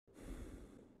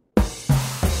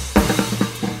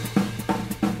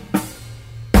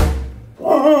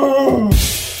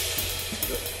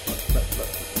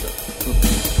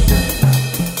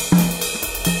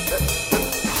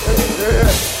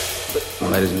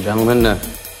and gentlemen,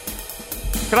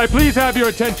 can I please have your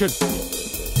attention?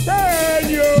 Can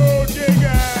you dig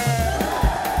it?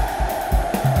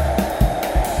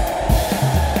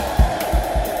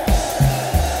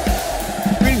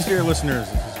 Greetings, dear listeners.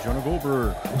 This is Jonah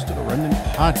Goldberg, host of the Remnant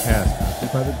Podcast,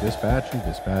 hosted by the Dispatch and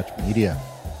Dispatch Media.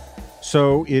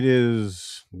 So it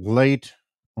is late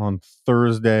on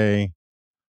Thursday,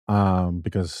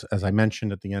 because as I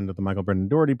mentioned at the end of the Michael Brendan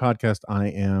Doherty podcast, I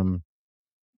am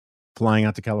flying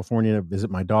out to California to visit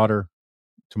my daughter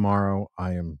tomorrow.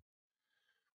 I am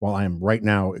right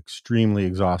now extremely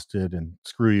exhausted, and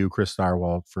screw you, Chris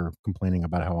Starwald, for complaining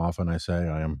about how often I say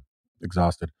I am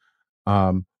exhausted.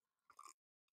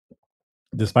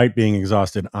 Despite being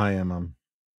exhausted, I am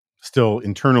still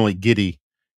internally giddy,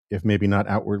 if maybe not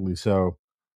outwardly so,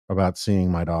 about seeing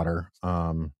my daughter.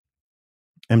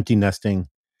 Empty nesting.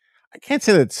 I can't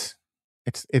say that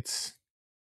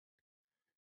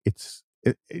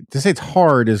to say it's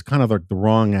hard is kind of like the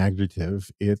wrong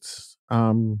adjective. It's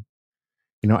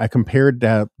I compared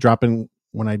that dropping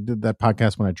when I did that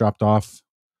podcast when I dropped off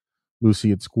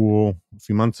Lucy at school a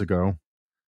few months ago.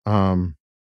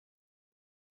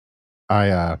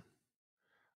 I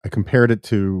compared it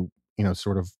to,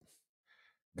 sort of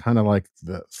kind of like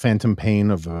the phantom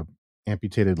pain of a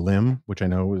amputated limb, which I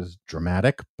know is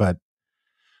dramatic, but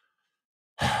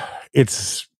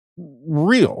it's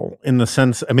real in the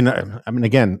sense, I mean,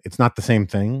 again, it's not the same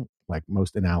thing. Like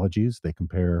most analogies, they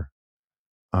compare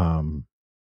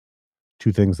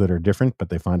two things that are different, but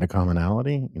they find a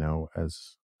commonality,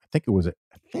 as I think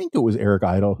it was Eric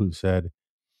Idle who said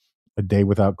a day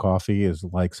without coffee is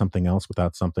like something else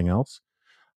without something else.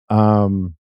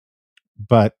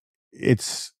 But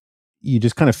you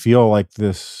just kind of feel like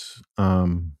this,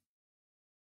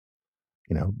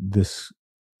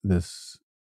 this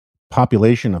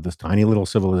population of this tiny little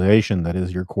civilization that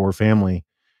is your core family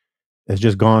has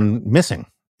just gone missing.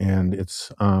 And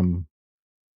it's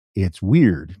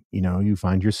weird. You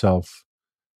find yourself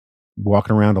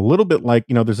walking around a little bit like,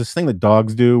 there's this thing that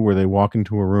dogs do where they walk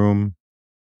into a room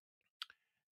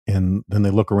and then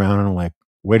they look around and are like,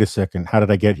 wait a second, how did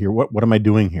I get here? What am I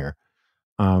doing here?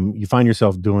 You find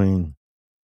yourself doing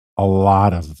a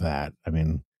lot of that. I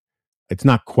mean, it's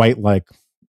not quite like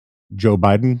Joe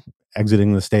Biden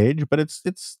exiting the stage, but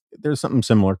there's something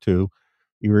similar to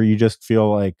where you just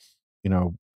feel like, a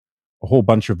whole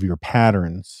bunch of your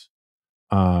patterns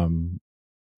no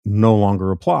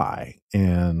longer apply,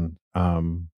 and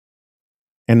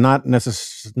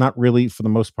not really for the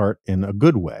most part in a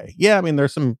good way. Yeah, I mean,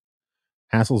 there's some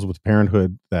hassles with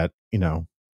parenthood that you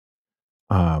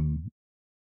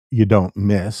don't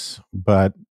miss,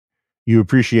 but you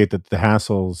appreciate that the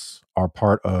hassles are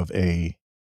part of a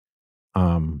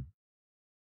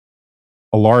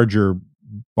larger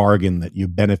bargain that you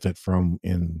benefit from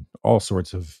in all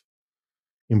sorts of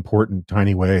important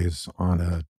tiny ways on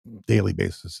a daily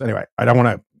basis. Anyway, I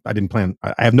didn't plan.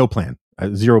 I have no plan,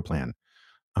 zero plan.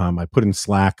 I put in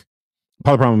Slack.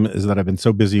 Part of the problem is that I've been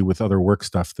so busy with other work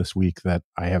stuff this week that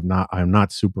I'm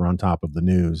not super on top of the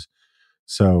news.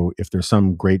 So if there's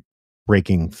some great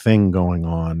breaking thing going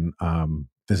on,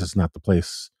 this is not the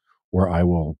place where I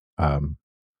will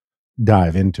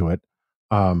dive into it.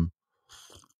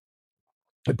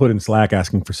 I put in Slack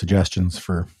asking for suggestions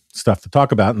for stuff to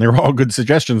talk about, and they were all good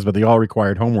suggestions, but they all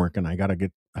required homework, and I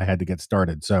had to get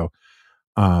started. So,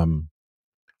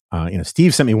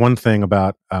 Steve sent me one thing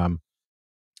about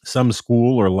some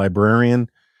school or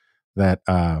librarian that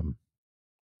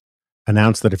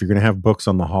announced that if you're going to have books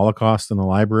on the Holocaust in the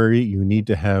library, you need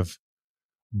to have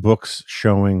books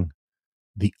showing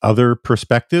the other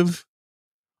perspective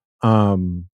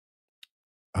for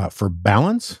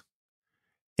balance.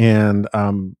 And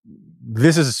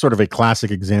this is sort of a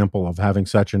classic example of having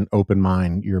such an open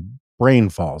mind, your brain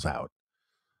falls out.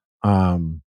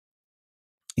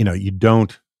 You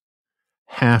don't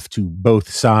have to both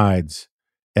sides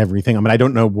everything. I mean, I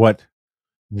don't know what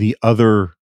the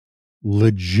other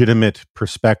legitimate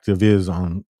perspective is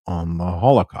on the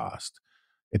Holocaust.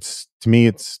 To me,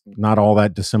 it's not all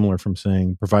that dissimilar from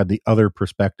saying provide the other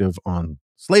perspective on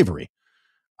slavery.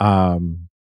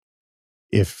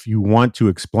 If you want to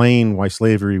explain why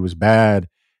slavery was bad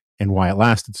and why it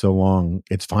lasted so long,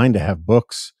 it's fine to have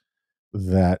books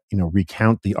that,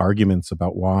 recount the arguments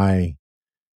about why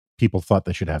people thought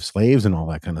they should have slaves and all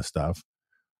that kind of stuff.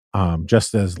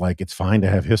 Just as like it's fine to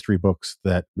have history books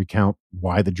that recount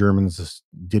why the Germans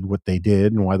did what they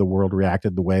did and why the world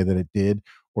reacted the way that it did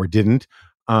or didn't.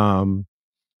 All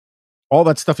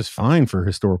that stuff is fine for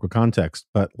historical context,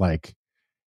 but like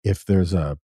if there's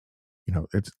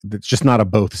it's just not a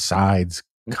both sides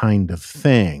kind of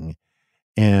thing.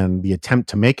 and the attempt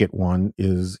to make it one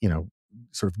is,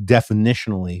 sort of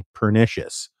definitionally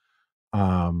pernicious.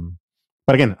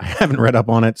 But again, I haven't read up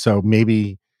on it, so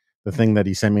maybe the thing that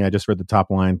he sent me, I just read the top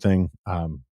line thing.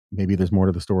 Maybe there's more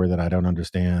to the story that I don't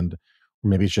understand, or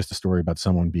maybe it's just a story about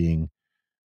someone being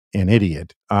an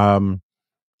idiot. Um,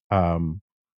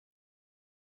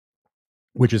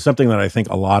 which is something that I think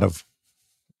a lot of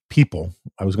people,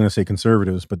 I was going to say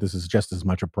conservatives, but this is just as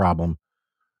much a problem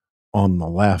on the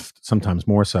left, sometimes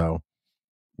more so,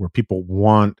 where people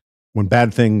want, when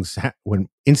bad things, when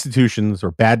institutions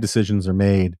or bad decisions are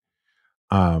made,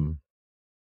 um,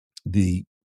 the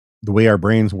way our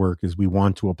brains work is we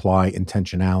want to apply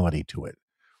intentionality to it.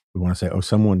 We want to say, oh,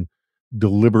 someone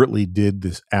deliberately did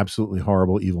this absolutely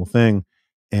horrible, evil thing,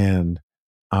 and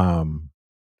um,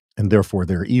 and therefore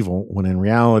they're evil. When in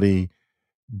reality,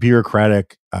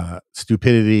 bureaucratic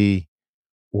stupidity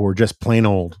or just plain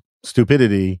old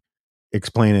stupidity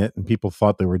explain it, and people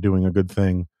thought they were doing a good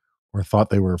thing or thought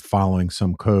they were following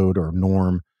some code or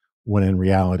norm, when in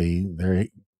reality they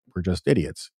were just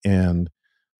idiots. And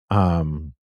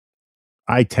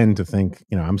I tend to think,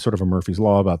 I'm sort of a Murphy's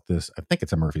Law about this. I think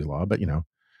it's a Murphy's Law, but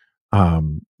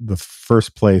the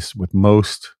first place with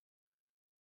most,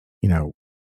 you know,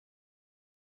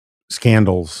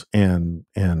 scandals and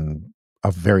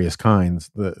of various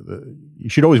kinds, the you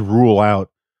should always rule out,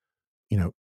 you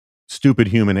know, stupid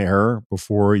human error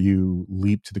before you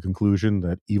leap to the conclusion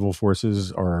that evil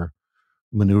forces are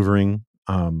maneuvering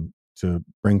to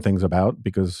bring things about.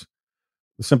 Because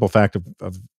the simple fact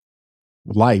of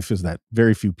life is that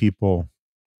very few people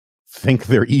think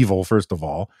they're evil. First of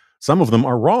all, some of them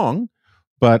are wrong,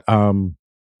 but um,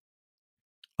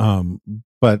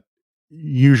 but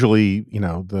usually,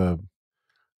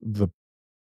 the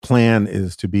plan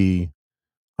um,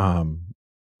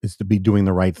 is to be doing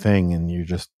the right thing, and you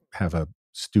just have a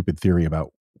stupid theory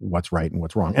about what's right and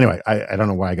what's wrong. Anyway, I don't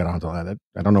know why I got onto that.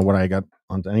 I don't know what I got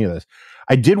onto any of this.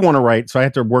 I did want to write, so I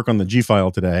had to work on the G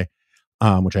file today,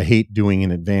 which I hate doing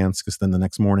in advance, because then the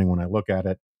next morning when I look at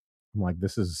it, I'm like,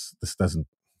 this doesn't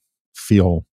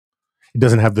feel, it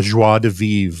doesn't have the joie de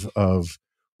vivre of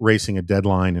racing a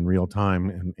deadline in real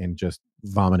time and just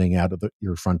vomiting out of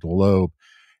your frontal lobe.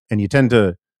 And you tend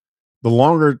to, the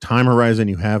longer time horizon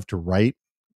you have to write,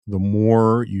 the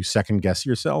more you second guess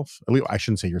yourself. At least I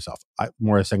shouldn't say yourself.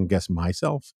 More I second guess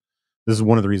myself. This is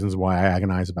one of the reasons why I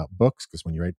agonize about books, because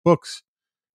when you write books,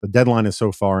 the deadline is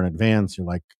so far in advance. You're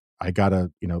like, I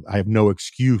have no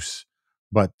excuse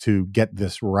but to get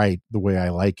this right the way I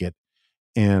like it.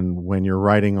 And when you're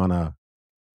writing on a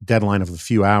deadline of a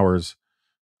few hours,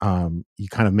 you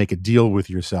kind of make a deal with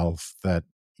yourself that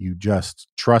you just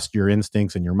trust your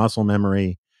instincts and your muscle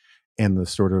memory and the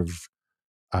sort of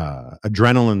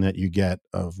adrenaline that you get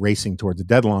of racing towards a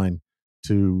deadline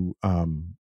to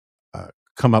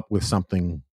come up with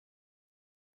something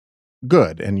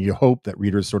good. And you hope that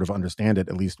readers sort of understand it,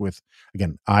 at least with,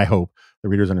 again, I hope the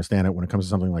readers understand it when it comes to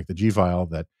something like the G file,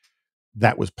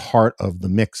 that was part of the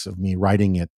mix of me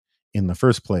writing it in the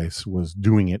first place, was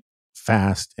doing it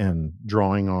fast and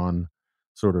drawing on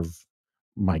sort of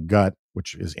my gut,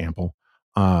 which is ample,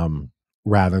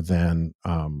 rather than,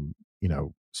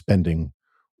 spending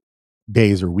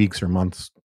days or weeks or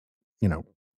months,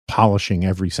 polishing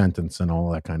every sentence and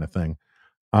all that kind of thing.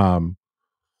 But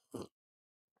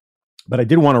I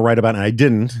did want to write about, and I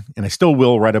didn't, and I still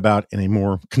will write about in a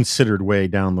more considered way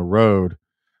down the road,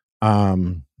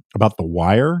 about The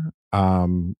Wire.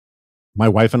 My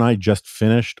wife and I just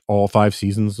finished all 5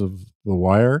 seasons of The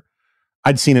Wire.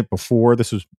 I'd seen it before.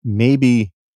 This was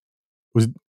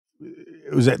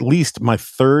it was at least my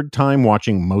third time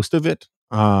watching most of it.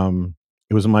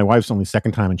 It was my wife's only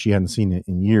second time, and she hadn't seen it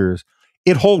in years.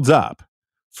 It holds up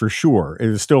for sure. It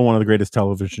is still one of the greatest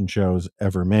television shows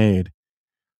ever made.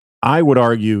 I would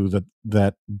argue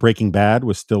that Breaking Bad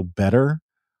was still better,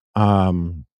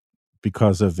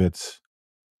 because of the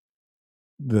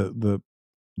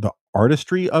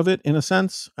artistry of it, in a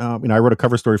sense. I wrote a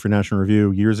cover story for National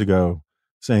Review years ago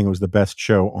saying it was the best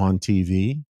show on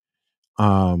TV.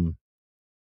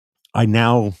 I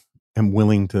now am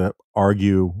willing to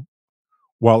argue,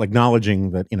 while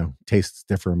acknowledging that, tastes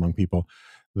differ among people,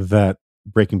 that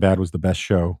Breaking Bad was the best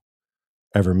show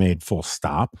ever made, full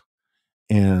stop.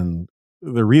 And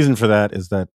the reason for that is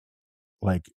that,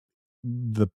 like,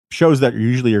 the shows that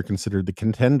usually are considered the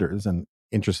contenders, and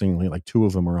interestingly, like 2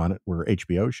 of them were on it, were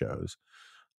HBO shows.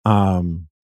 Um,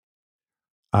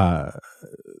 uh,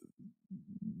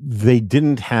 they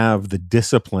didn't have the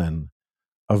discipline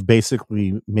of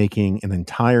basically making an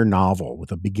entire novel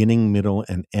with a beginning, middle,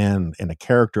 and end, and a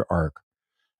character arc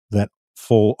that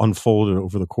full unfolded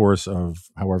over the course of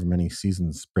however many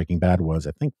seasons Breaking Bad was,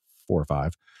 I think 4 or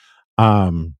 5,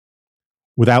 um,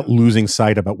 without losing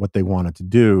sight about what they wanted to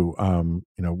do.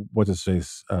 What's his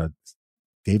face?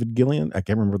 David Gillian. I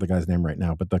can't remember the guy's name right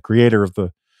now, but the creator of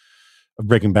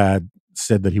Breaking Bad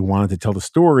said that he wanted to tell the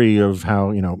story of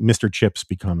how, Mr. Chips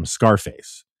becomes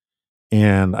Scarface.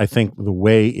 And I think the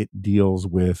way it deals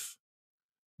with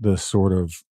the sort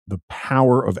of the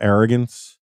power of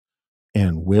arrogance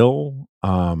and will,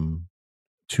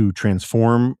 to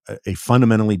transform a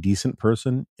fundamentally decent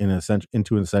person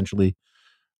into essentially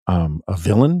a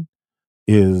villain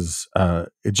is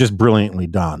it's just brilliantly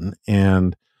done.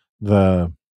 And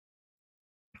the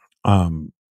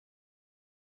um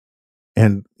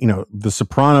The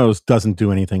Sopranos doesn't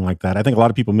do anything like that. I think a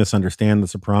lot of people misunderstand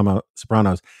the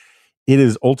Sopranos. It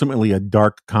is ultimately a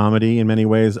dark comedy in many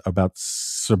ways about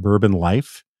suburban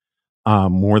life,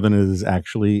 more than it is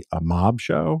actually a mob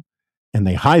show. And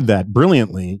they hide that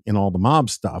brilliantly in all the mob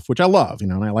stuff, which I love,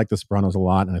 and I like The Sopranos a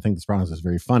lot. And I think The Sopranos is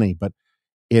very funny, but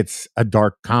it's a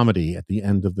dark comedy at the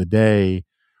end of the day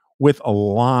with a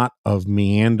lot of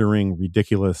meandering,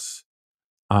 ridiculous,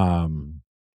 um,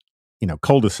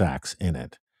 cul-de-sacs in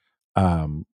it. I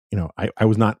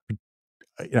was not,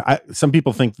 some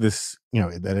people think this,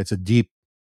 that it's a deep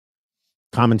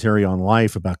commentary on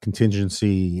life about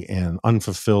contingency and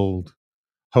unfulfilled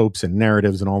hopes and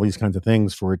narratives and all these kinds of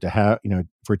things, for it to have,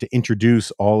 for it to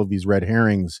introduce all of these red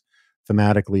herrings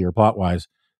thematically or plot wise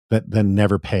that then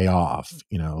never pay off.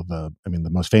 The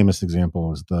most famous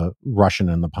example is the Russian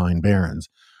and the Pine Barrens,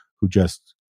 who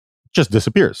just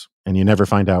disappears and you never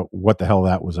find out what the hell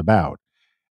that was about.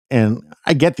 And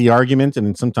I get the argument,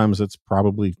 and sometimes it's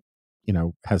probably,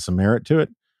 has some merit to it,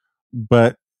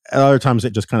 but at other times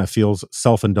it just kind of feels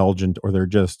self-indulgent, or they're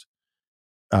just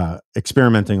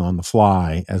experimenting on the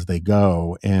fly as they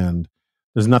go. And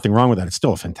there's nothing wrong with that. It's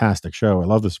still a fantastic show. I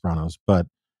love The Sopranos, but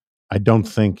I don't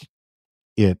think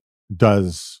it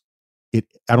does it.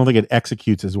 I don't think it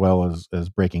executes as well as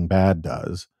Breaking Bad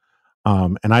does.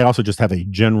 And I also just have a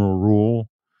general rule,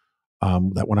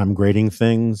 that when I'm grading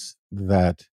things,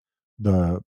 that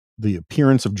the the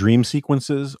appearance of dream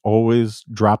sequences always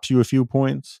drops you a few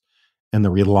points, and the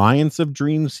reliance of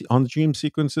dreams on the dream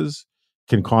sequences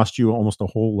can cost you almost a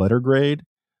whole letter grade.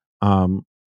 Um,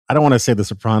 I don't want to say The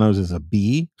Sopranos is a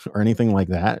B or anything like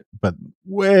that, but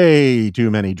way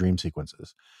too many dream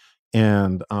sequences,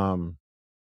 and um,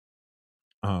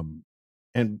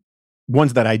 and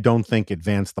ones that I don't think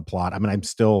advance the plot. I mean, I'm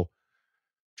still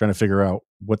trying to figure out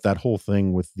what that whole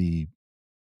thing with the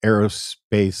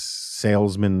aerospace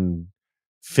salesman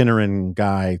Finneran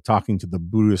guy talking to the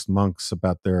Buddhist monks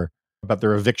about their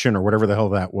eviction or whatever the hell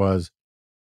that was,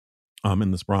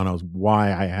 in The Sopranos,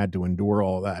 why I had to endure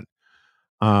all that.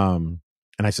 And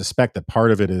I suspect that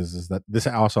part of it is that this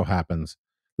also happens.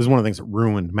 This is one of the things that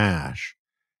ruined MASH,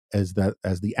 is that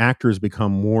as the actors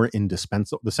become more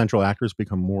indispensable, the central actors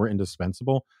become more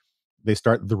indispensable, they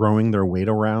start throwing their weight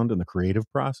around in the creative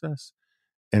process.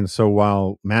 And so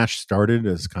while MASH started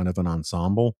as kind of an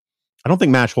ensemble, I don't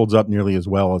think MASH holds up nearly as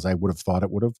well as I would have thought it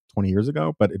would have 20 years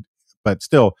ago. But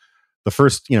still, the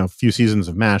first few seasons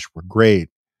of MASH were great,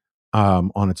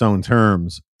 on its own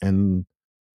terms, and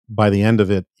by the end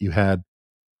of it,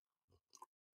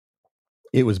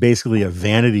 it was basically a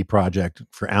vanity project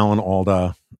for Alan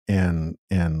Alda and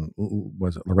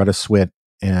was it Loretta Swit,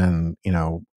 and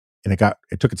and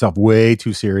it took itself way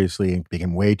too seriously and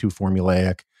became way too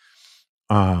formulaic.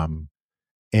 Um,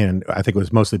 and I think it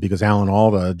was mostly because Alan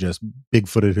Alda just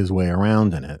bigfooted his way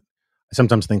around in it. I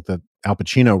sometimes think that Al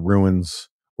Pacino ruins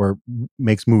or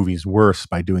makes movies worse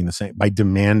by doing the same, by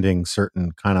demanding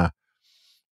certain kind of,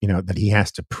 that he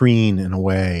has to preen in a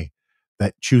way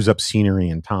that chews up scenery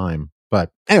and time. But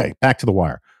anyway, back to The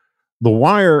Wire. The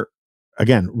Wire,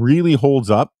 again, really holds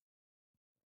up.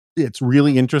 It's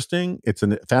really interesting. It's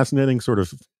a fascinating sort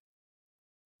of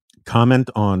comment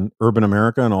on urban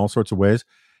America in all sorts of ways.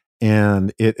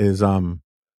 And it is, but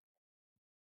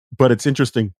it's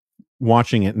interesting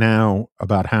watching it now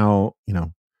about how,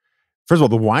 first of all,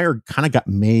 The Wire kind of got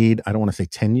made, I don't want to say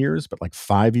 10 years, but like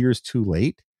 5 years too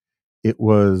late. It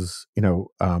was,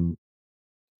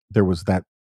 there was that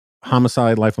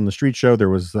Homicide: Life on the Street show. There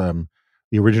was the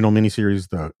original miniseries,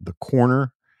 the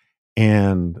Corner,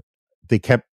 and they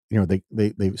kept,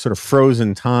 they sort of froze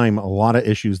in time a lot of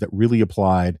issues that really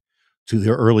applied to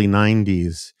the early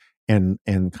 90s, and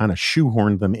kind of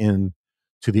shoehorned them in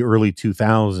to the early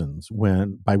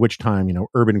 2000s, by which time,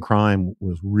 urban crime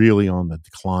was really on the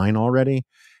decline already,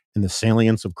 and the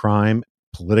salience of crime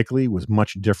politically was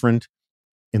much different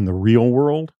in the real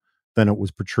world than it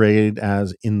was portrayed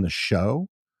as in the show.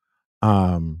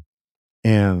 Um,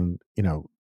 and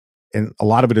and a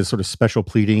lot of it is sort of special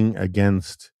pleading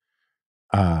against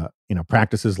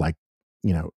practices like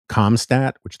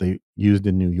ComStat, which they used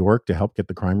in New York to help get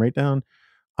the crime rate down,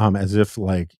 as if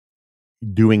like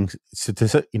doing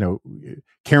statistic,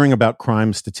 caring about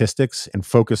crime statistics and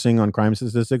focusing on crime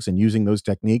statistics and using those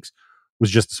techniques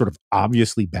was just sort of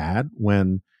obviously bad,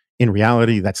 when in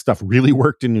reality that stuff really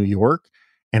worked in New York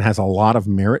and has a lot of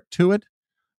merit to it.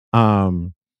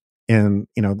 And and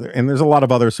there's a lot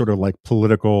of other sort of like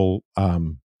political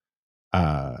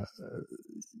uh,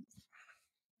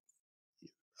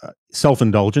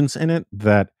 self-indulgence in it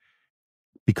that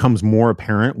becomes more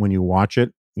apparent when you watch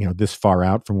it, this far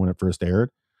out from when it first aired.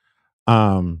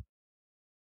 Um,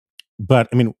 but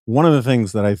I mean, one of the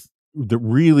things that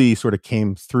really sort of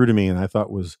came through to me and I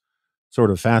thought was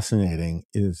sort of fascinating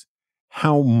is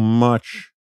how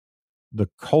much the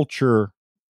culture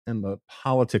and the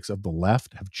politics of the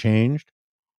left have changed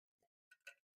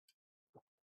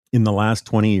in the last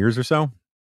 20 years or so.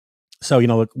 So,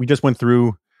 look, we just went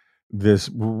through this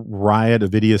riot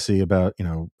of idiocy about,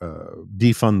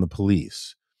 defund the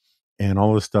police and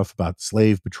all this stuff about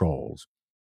slave patrols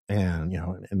and,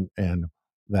 and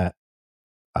that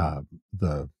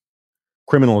the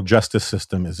criminal justice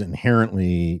system is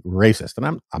inherently racist.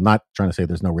 And I'm not trying to say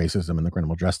there's no racism in the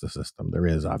criminal justice system. There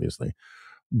is, obviously.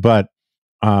 But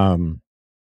I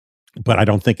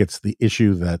don't think it's the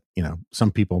issue that,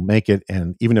 some people make it.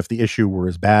 And even if the issue were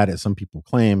as bad as some people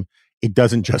claim, it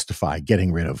doesn't justify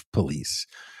getting rid of police,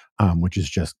 which is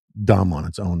just dumb on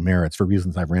its own merits for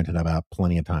reasons I've ranted about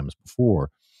plenty of times before.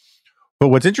 But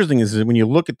what's interesting is that when you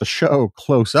look at the show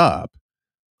close up,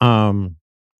 the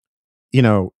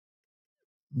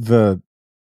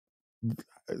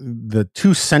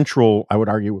two central, I would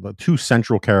argue, the two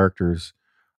central characters,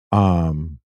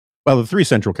 the three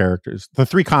central characters, the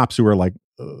three cops who are like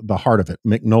the heart of it,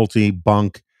 McNulty,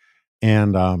 Bunk,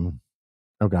 and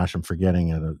oh gosh, I'm forgetting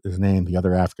his name, the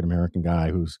other African American guy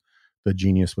who's the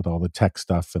genius with all the tech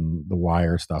stuff and the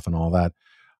wire stuff and all that.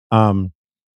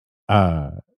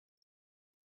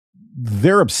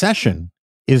 Their obsession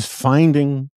is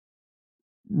finding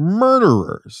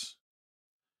murderers.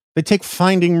 They take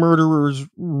finding murderers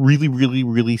really, really,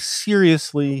 really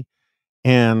seriously,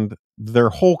 and their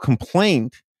whole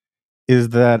complaint is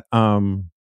that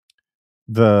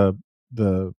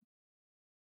the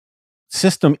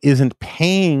system isn't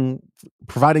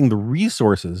providing the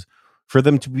resources for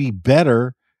them to be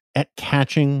better at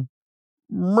catching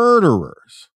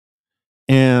murderers.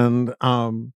 And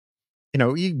you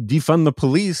defund the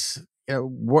police,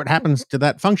 what happens to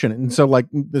that function? And so, like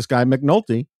this guy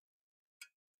McNulty,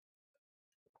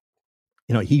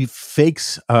 he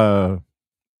fakes a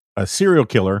serial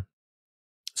killer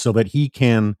so that he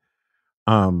can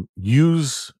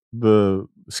use the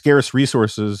scarce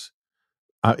resources,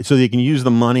 so that he can use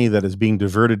the money that is being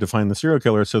diverted to find the serial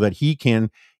killer, so that he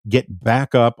can get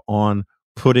back up on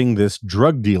putting this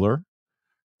drug dealer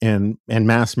and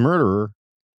mass murderer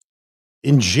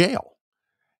in jail.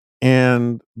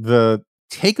 And the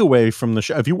takeaway from the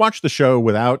show, if you watch the show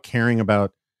without caring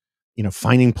about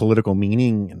finding political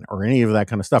meaning or any of that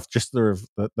kind of stuff, just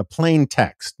the plain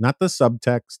text, not the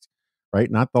subtext,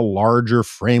 right? Not the larger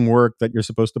framework that you're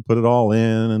supposed to put it all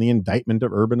in, and the indictment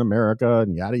of urban America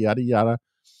and yada yada yada.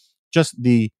 Just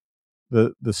the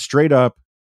straight up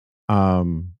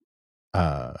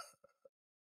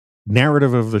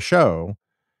narrative of the show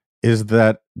is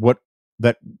that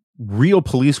real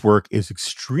police work is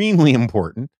extremely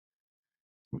important,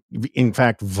 in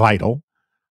fact vital,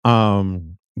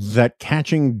 that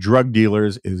catching drug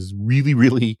dealers is really,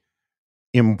 really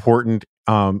important,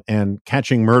 and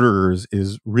catching murderers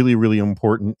is really, really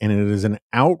important. And it is an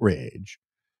outrage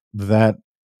that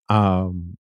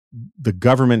the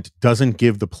government doesn't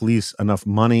give the police enough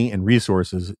money and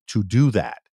resources to do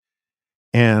that.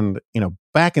 And,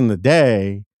 back in the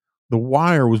day, The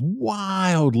Wire was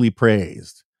wildly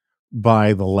praised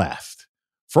by the left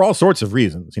for all sorts of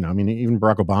reasons. Even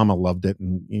Barack Obama loved it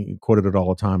and he quoted it all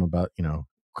the time about,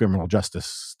 criminal justice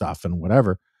stuff and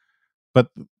whatever. But,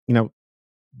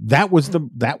 that was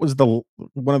the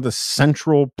one of the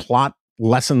central plot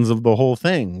lessons of the whole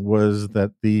thing, was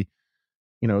that the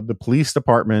police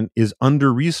department is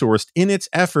under-resourced in its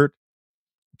effort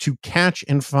to catch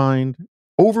and find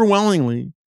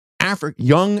overwhelmingly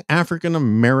young African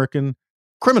American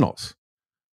criminals.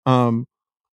 And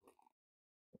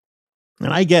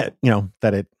I get,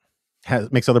 that it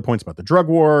makes other points about the drug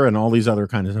war and all these other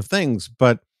kinds of things.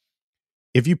 But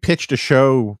if you pitched a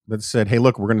show that said, hey,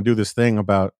 look, we're going to do this thing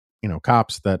about,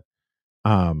 cops that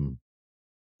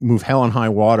move hell and high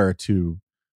water to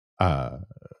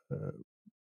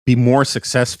be more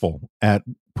successful at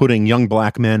putting young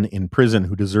black men in prison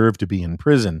who deserve to be in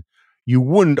prison, you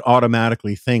wouldn't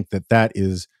automatically think that that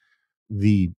is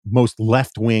the most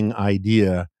left-wing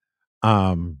idea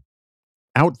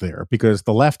out there, because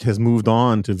the left has moved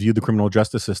on to view the criminal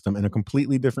justice system in a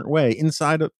completely different way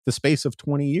inside of the space of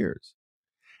 20 years.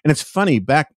 And it's funny,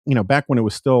 back when it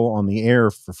was still on the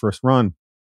air for First Run,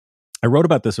 I wrote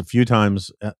about this a few times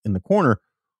in the corner,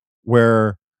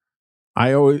 where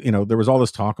I always, there was all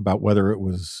this talk about whether it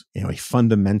was, a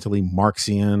fundamentally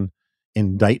Marxian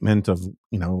indictment of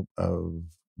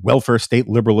welfare state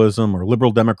liberalism or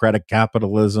liberal democratic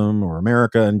capitalism or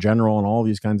America in general and all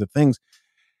these kinds of things.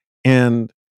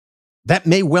 And that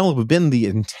may well have been the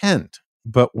intent,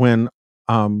 but when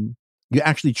you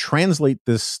actually translate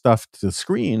this stuff to the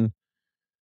screen,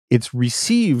 it's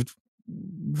received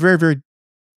very, very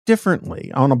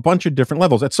differently on a bunch of different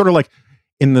levels. It's sort of like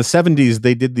in the 70s,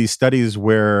 they did these studies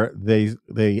where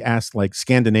they asked like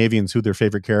Scandinavians who their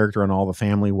favorite character on All the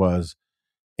Family was.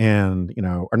 And,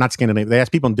 or not Scandinavian, they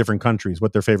asked people in different countries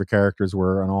what their favorite characters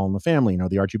were on All in the Family,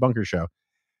 the Archie Bunker show.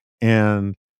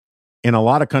 And in a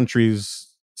lot of countries,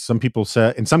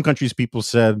 in some countries, people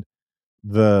said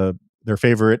their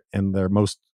favorite and their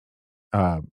most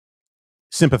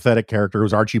sympathetic character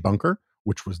was Archie Bunker,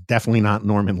 which was definitely not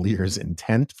Norman Lear's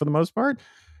intent for the most part.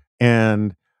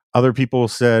 And other people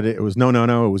said it was no,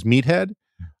 it was Meathead.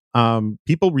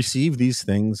 People receive these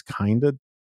things kind of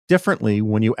differently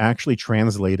when you actually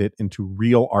translate it into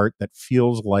real art that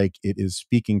feels like it is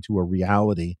speaking to a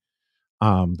reality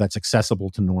that's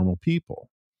accessible to normal people.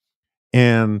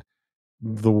 And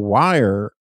The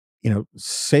Wire,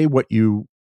 say what you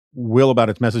will about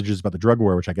its messages about the drug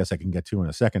war, which I guess I can get to in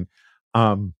a second.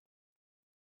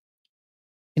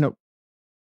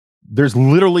 There's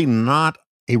literally not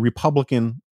a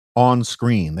Republican on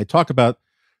screen. They talk about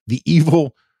the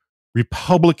evil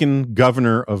Republican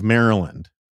governor of Maryland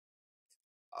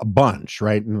a bunch,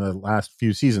 right, in the last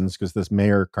few seasons, because this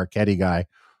Mayor Carcetti guy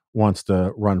wants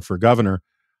to run for governor.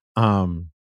 And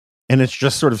it's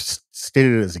just sort of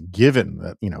stated as a given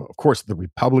that, of course, the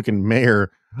Republican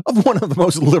mayor of one of the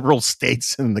most liberal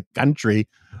states in the country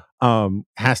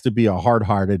has to be a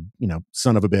hard-hearted,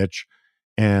 son of a bitch.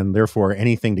 And therefore,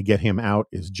 anything to get him out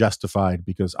is justified,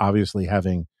 because obviously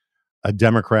having a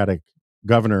Democratic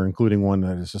governor, including one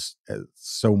that is just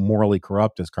so morally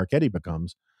corrupt as Carcetti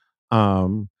becomes, I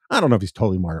don't know if he's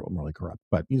totally morally corrupt,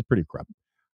 but he's pretty corrupt.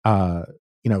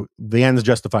 The ends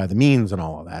justify the means and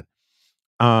all of that.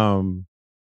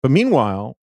 But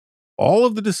meanwhile, all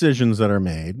of the decisions that are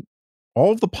made,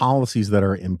 all of the policies that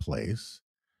are in place,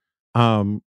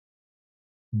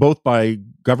 both by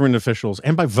government officials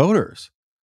and by voters,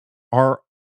 are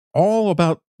all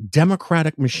about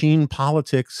democratic machine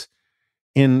politics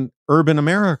in urban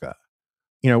America,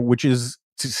 which is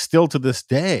still to this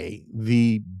day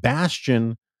the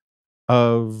bastion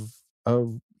of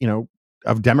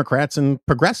Democrats and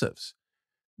progressives.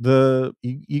 They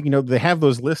have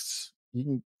those lists. You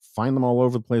can find them all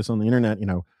over the place on the internet.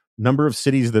 Number of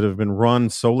cities that have been run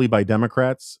solely by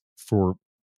Democrats for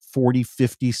 40,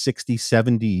 50, 60,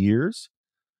 70 years.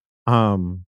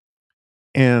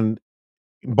 And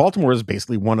Baltimore is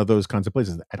basically one of those kinds of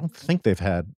places. I don't think they've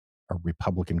had a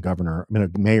Republican governor, a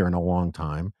mayor in a long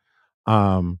time.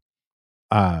 But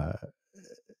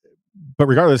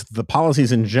regardless, the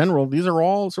policies in general, these are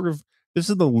all this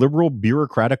is the liberal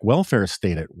bureaucratic welfare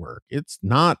state at work. It's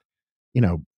not,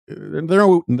 there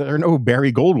are no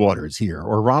Barry Goldwaters here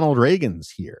or Ronald Reagan's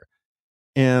here.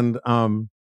 And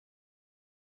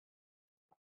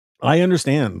I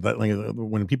understand that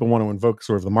when people want to invoke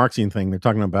sort of the Marxian thing, they're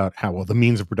talking about how, the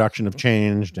means of production have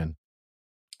changed and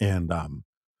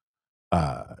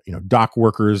dock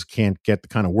workers can't get the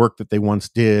kind of work that they once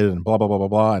did and blah, blah, blah, blah,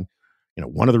 blah. And,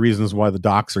 one of the reasons why the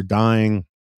docks are dying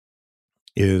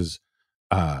is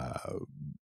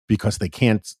because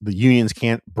the unions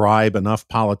can't bribe enough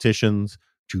politicians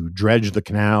to dredge the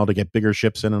canal to get bigger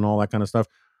ships in and all that kind of stuff.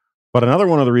 But another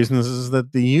one of the reasons is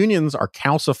that the unions are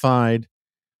calcified,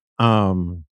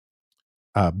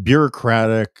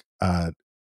 bureaucratic,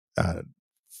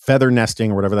 feather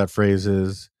nesting or whatever that phrase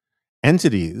is,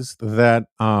 entities that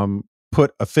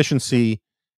put efficiency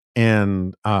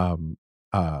and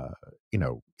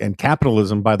and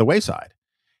capitalism by the wayside.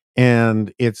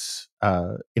 And it's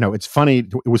funny.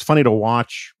 It was funny to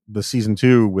watch the season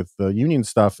 2 with the union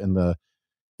stuff and the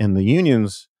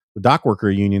unions, the dock worker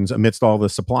unions, amidst all the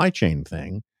supply chain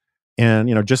thing.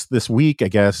 And just this week, I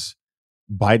guess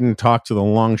Biden talked to the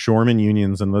longshoremen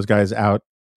unions and those guys out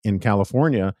in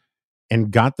California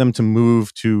and got them to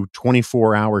move to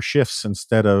 24-hour shifts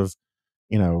instead of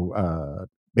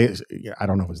I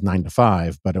don't know if it was 9 to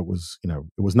 5, but it was,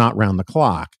 it was not round the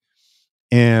clock.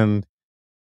 And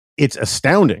it's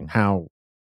astounding how,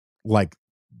 like,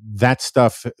 that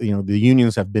stuff, the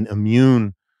unions have been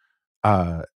immune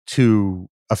to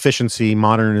efficiency,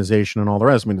 modernization, and all the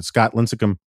rest. I mean, Scott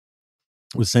Lincicome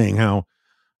was saying how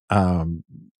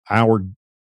our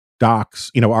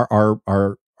docks,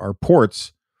 our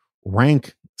ports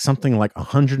rank something like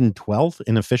 112th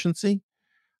in efficiency,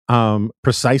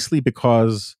 precisely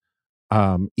because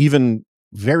even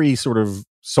very sort of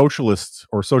socialist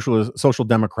or social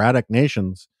democratic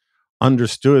nations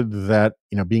understood that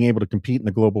being able to compete in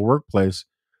the global workplace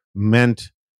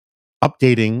meant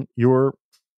updating your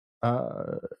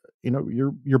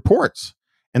your ports.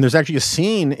 And there's actually a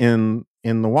scene in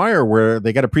The Wire where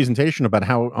they get a presentation about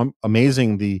how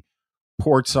amazing the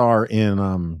ports are in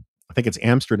I think it's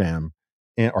Amsterdam,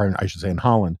 or I should say in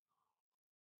Holland.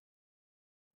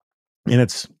 And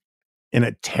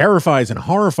it terrifies and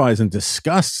horrifies and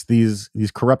disgusts these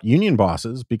corrupt union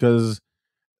bosses, because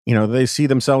they see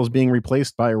themselves being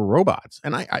replaced by robots.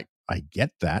 And I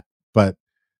get that, but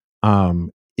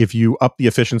if you up the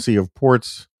efficiency of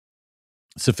ports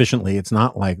sufficiently, it's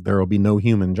not like there will be no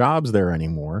human jobs there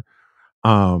anymore.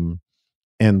 And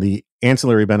the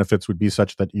ancillary benefits would be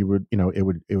such that you would,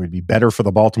 it would be better for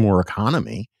the Baltimore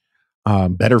economy,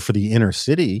 better for the inner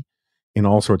city in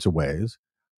all sorts of ways.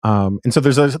 And so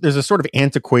there's a sort of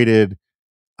antiquated,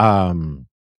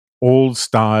 old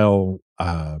style,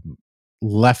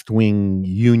 left-wing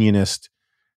unionist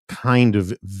kind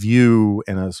of view,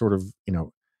 and a sort of,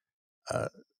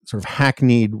 sort of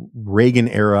hackneyed Reagan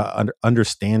era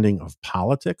understanding of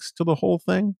politics to the whole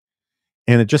thing.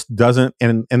 And it just doesn't.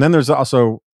 And then there's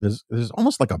also, there's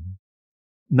almost like a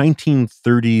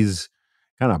 1930s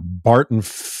kind of Barton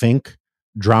Fink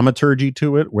dramaturgy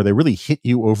to it, where they really hit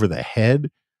you over the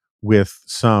head with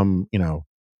some,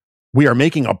 we are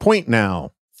making a point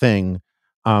now thing,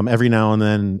 every now and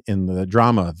then in the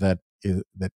drama that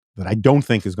I don't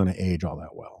think is going to age all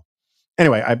that well.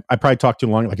 Anyway, I probably talked too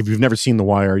long. Like, if you've never seen The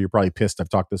Wire, you're probably pissed I've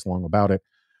talked this long about it.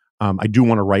 I do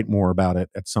want to write more about it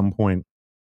at some point,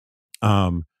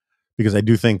 because I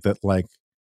do think that, like,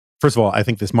 first of all, I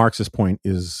think this Marxist point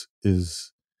is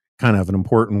kind of an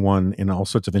important one in all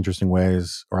sorts of interesting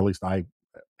ways, or at least I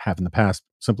have in the past,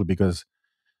 simply because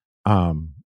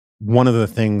one of the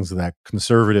things that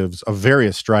conservatives of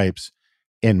various stripes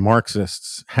and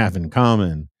Marxists have in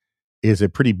common is a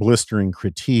pretty blistering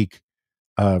critique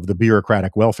of the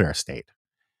bureaucratic welfare state.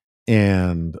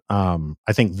 And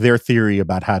I think their theory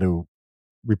about how to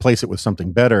replace it with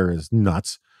something better is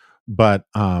nuts. But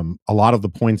a lot of the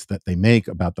points that they make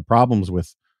about the problems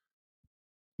with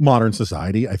modern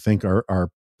society, I think, are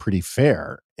pretty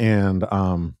fair. And,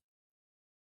 I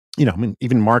mean,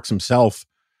 even Marx himself,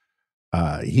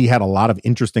 he had a lot of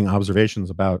interesting observations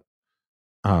about,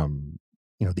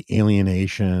 the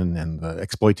alienation and the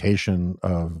exploitation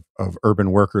of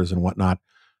urban workers and whatnot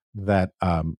that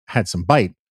had some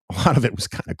bite. A lot of it was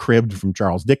kind of cribbed from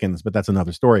Charles Dickens, but that's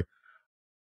another story.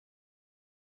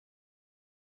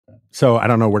 So I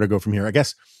don't know where to go from here. I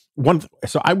guess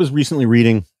so I was recently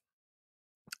reading,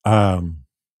 I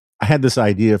had this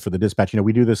idea for the Dispatch.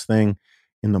 We do this thing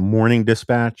in the morning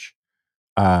Dispatch,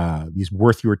 these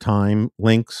worth your time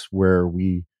links where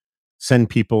we send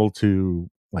people to,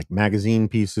 like, magazine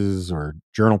pieces or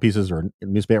journal pieces or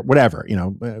newspaper, whatever,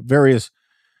 various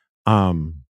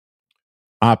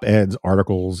op-eds,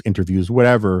 articles, interviews,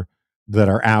 whatever, that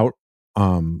are out,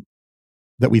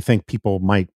 that we think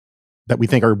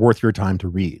are worth your time to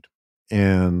read.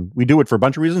 And we do it for a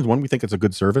bunch of reasons. One, we think it's a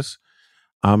good service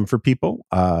for people.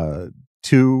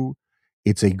 Two,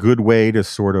 it's a good way to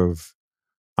sort of,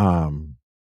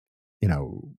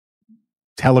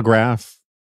 telegraph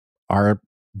our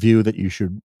view that you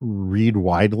should read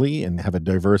widely and have a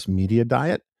diverse media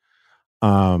diet.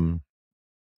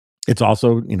 It's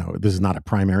also, this is not a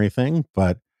primary thing,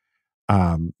 but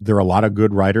there are a lot of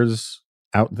good writers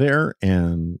out there,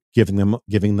 and giving them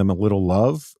a little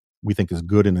love, we think, is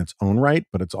good in its own right,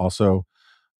 but it's also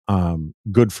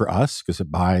good for us because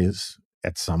it buys,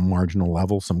 at some marginal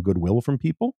level, some goodwill from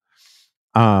people.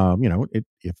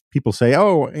 If people say,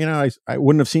 "Oh, I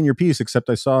wouldn't have seen your piece except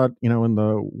I saw it, in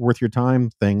the worth your time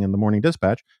thing in the Morning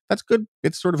Dispatch," that's good.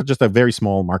 It's sort of just a very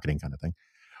small marketing kind of thing.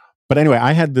 But anyway,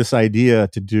 I had this idea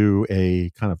to do a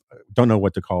kind of, don't know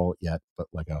what to call it yet, but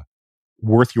like a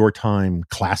worth your time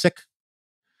classic,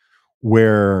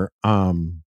 where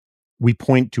we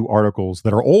point to articles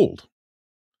that are old,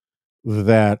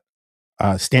 that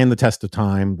stand the test of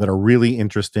time, that are really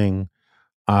interesting.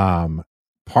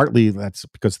 Partly that's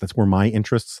because that's where my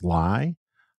interests lie.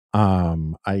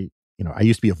 I I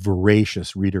used to be a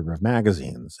voracious reader of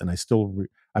magazines, and I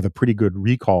have a pretty good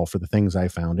recall for the things I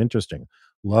found interesting.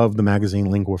 Love the magazine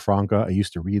Lingua Franca. I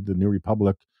used to read the New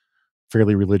Republic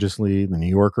fairly religiously, the New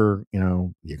Yorker,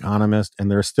 the Economist, and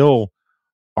there are still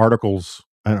articles,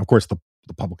 and of course the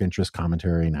public interest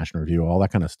commentary, National Review, all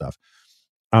that kind of stuff.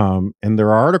 And there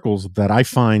are articles that I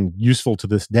find useful to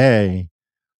this day,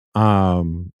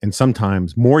 and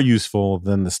sometimes more useful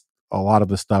than a lot of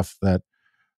the stuff that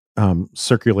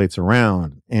circulates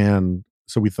around. And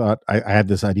so we thought, I had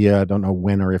this idea, I don't know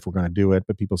when or if we're going to do it,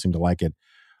 but people seem to like it,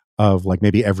 of like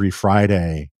maybe every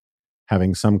Friday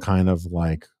having some kind of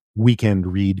like weekend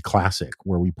read classic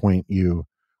where we point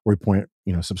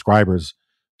subscribers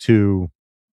to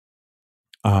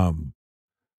um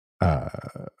uh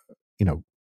you know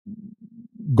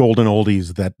golden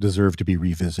oldies that deserve to be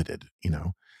revisited,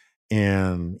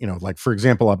 and like, for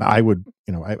example, I would,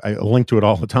 I link to it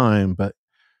all the time, but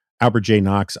Albert J.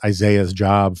 Nock's Isaiah's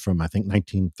Job from, I think,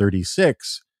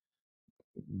 1936.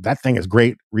 That thing is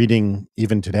great reading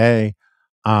even today.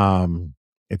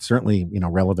 It's certainly,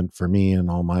 relevant for me and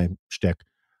all my shtick.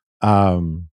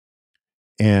 Um,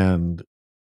 and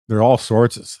there are all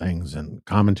sorts of things and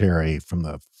commentary from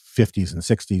the 50s and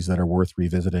 60s that are worth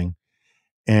revisiting.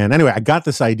 And anyway, I got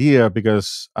this idea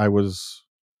because I was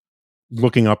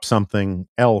looking up something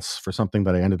else for something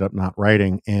that I ended up not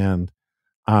writing. And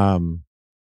I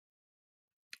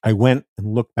went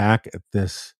and looked back at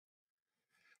this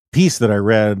piece that I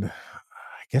read,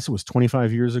 I guess it was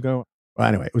 25 years ago. Well,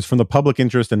 anyway, it was from the Public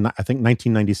Interest in, I think,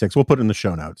 1996. We'll put it in the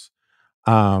show notes.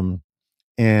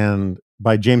 And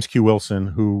by James Q. Wilson,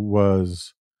 who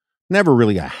was never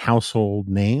really a household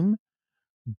name,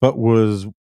 but was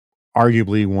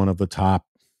arguably one of the top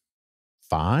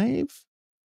 5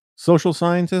 social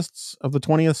scientists of the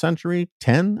 20th century.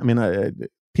 10. I mean,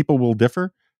 people will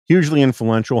differ. Hugely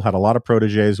influential, had a lot of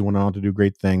proteges who went on to do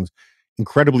great things.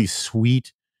 Incredibly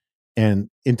sweet and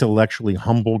intellectually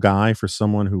humble guy for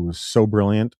someone who was so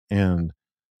brilliant and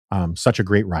such a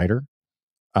great writer.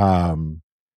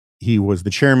 He was the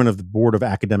chairman of the board of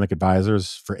academic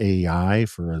advisors for AEI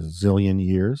for a zillion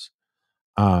years.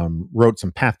 Wrote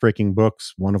some path-breaking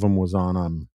books. One of them was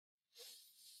on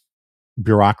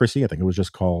bureaucracy. I think it was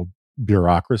just called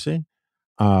Bureaucracy.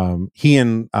 He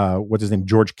and what's his name,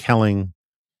 George Kelling,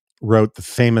 wrote the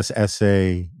famous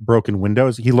essay Broken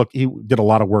Windows. He did a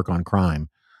lot of work on crime.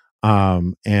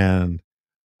 And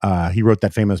he wrote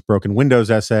that famous Broken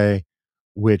Windows essay,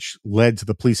 which led to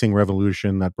the policing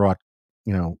revolution that brought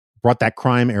that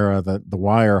crime era that The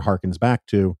Wire harkens back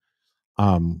to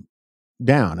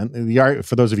down. And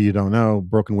for those of you who don't know,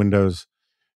 Broken Windows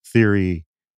theory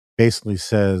basically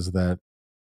says that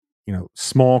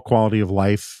small quality of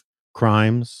life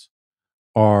crimes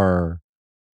are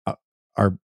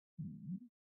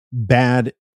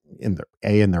bad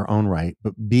in their own right,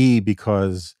 but B,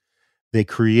 because they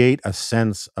create a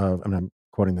sense of, I mean, I'm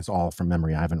quoting this all from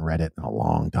memory, I haven't read it in a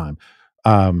long time.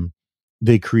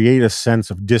 They create a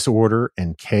sense of disorder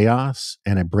and chaos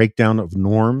and a breakdown of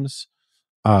norms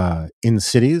in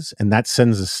cities, and that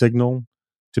sends a signal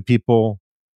to people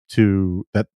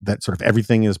that sort of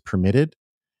everything is permitted.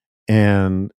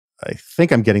 And I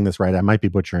think I'm getting this right. I might be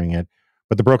butchering it,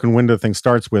 but the broken window thing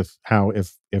starts with how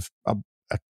if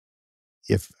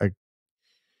a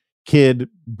kid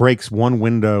breaks one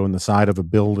window in the side of a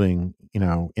building, in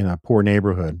a poor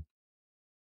neighborhood,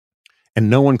 and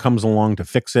no one comes along to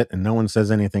fix it, and no one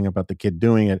says anything about the kid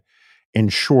doing it, in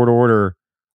short order,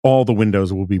 all the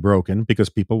windows will be broken because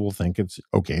people will think it's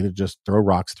okay to just throw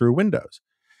rocks through windows.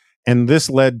 And this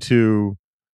led to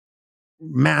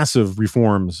massive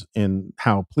reforms in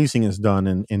how policing is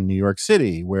done in New York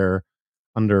City, where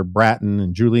under Bratton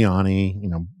and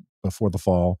Giuliani, before the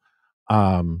fall,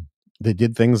 they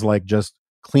did things like just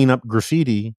clean up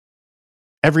graffiti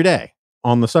every day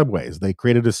on the subways. They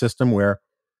created a system where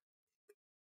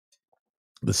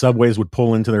the subways would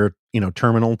pull into their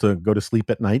terminal to go to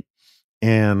sleep at night,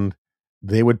 and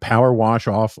they would power wash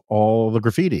off all the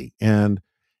graffiti. And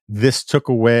this took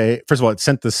away, first of all, it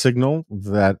sent the signal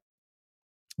that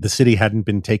the city hadn't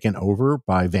been taken over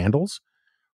by vandals,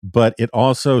 but it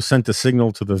also sent a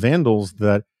signal to the vandals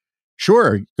that,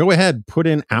 sure, go ahead, put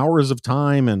in hours of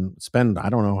time and spend, I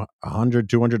don't know, $100,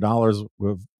 $200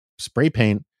 with spray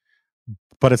paint,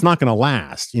 but it's not going to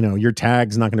last. Your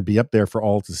tag's not going to be up there for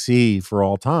all to see for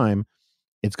all time.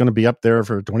 It's going to be up there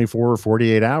for 24 or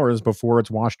 48 hours before it's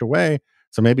washed away.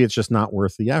 So maybe it's just not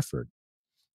worth the effort.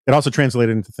 It also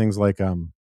translated into things like,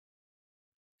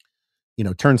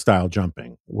 turnstile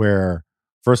jumping, where,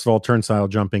 first of all, turnstile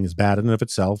jumping is bad in and of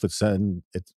itself. First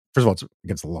of all, it's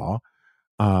against the law.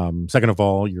 Second of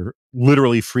all, you're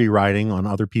literally free riding on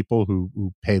other people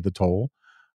who pay the toll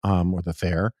or the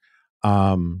fare.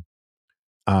 Um,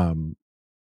 um,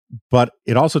 but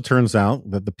it also turns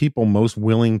out that the people most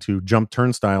willing to jump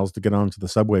turnstiles to get onto the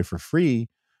subway for free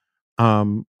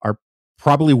are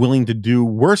probably willing to do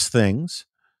worse things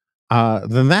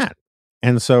than that.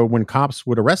 And so when cops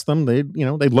would arrest them,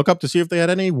 they'd look up to see if they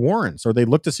had any warrants, or they'd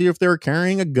look to see if they were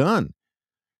carrying a gun.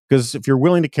 Because if you're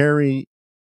willing to carry,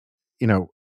 you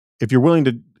know, if you're willing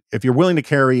to if you're willing to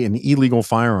carry an illegal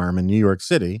firearm in New York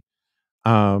City,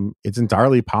 it's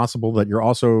entirely possible that you're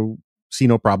also see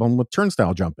no problem with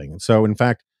turnstile jumping. And so, in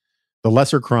fact, the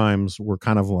lesser crimes were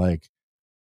kind of like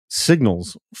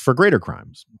signals for greater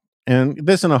crimes. And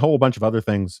this and a whole bunch of other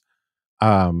things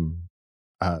um,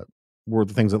 uh, were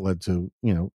the things that led to,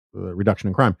 reduction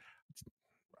in crime.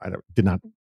 Did not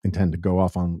intend to go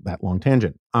off on that long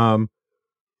tangent.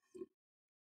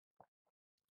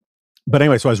 But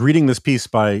anyway, so I was reading this piece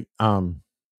by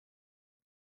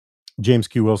James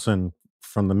Q. Wilson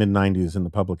from the mid '90s in the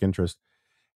Public Interest,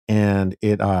 and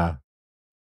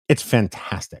it's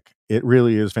fantastic. It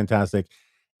really is fantastic,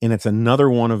 and it's another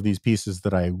one of these pieces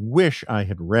that I wish I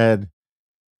had read,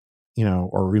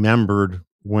 or remembered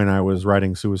when I was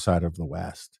writing Suicide of the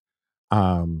West,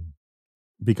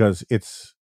 because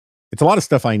it's a lot of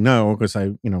stuff I know because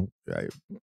I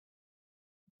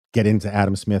get into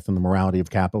Adam Smith and the morality of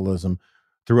capitalism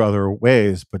through other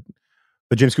ways, but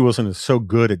James Q. Wilson is so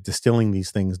good at distilling these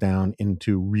things down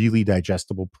into really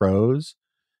digestible prose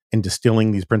and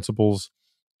distilling these principles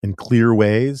in clear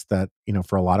ways that,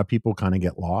 for a lot of people kind of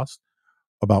get lost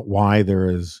about why there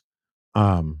is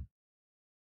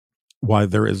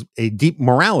a deep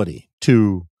morality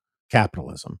to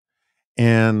capitalism.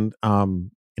 And, I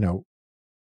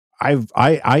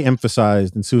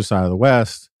emphasized in Suicide of the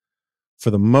West, for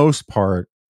the most part,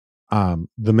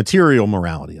 the material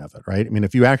morality of it, right? I mean,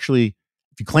 if you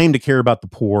claim to care about the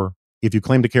poor, if you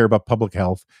claim to care about public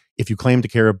health, if you claim to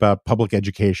care about public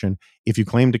education, if you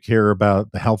claim to care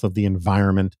about the health of the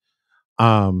environment,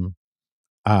 lifespan,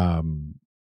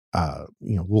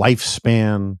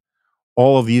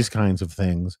 all of these kinds of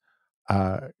things,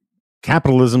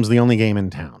 capitalism's the only game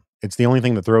in town. It's the only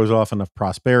thing that throws off enough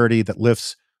prosperity that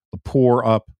lifts the poor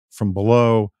up from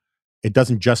below. It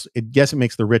doesn't it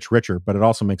makes the rich richer, but it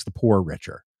also makes the poor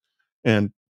richer.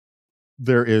 And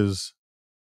there is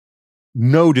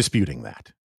no disputing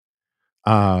that.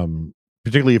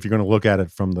 Particularly if you're going to look at it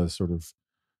from the sort of,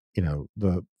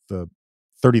 the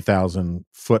 30,000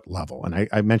 foot level. And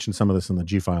I mentioned some of this in the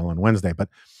G file on Wednesday, but,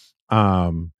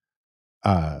 for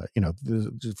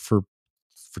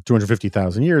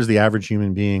 250,000 years, the average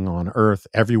human being on Earth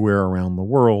everywhere around the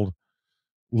world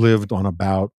lived on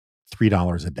about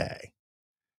 $3 a day.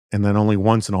 And then only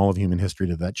once in all of human history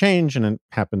did that change. And it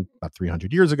happened about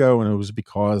 300 years ago. And it was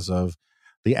because of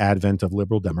the advent of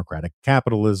liberal democratic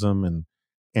capitalism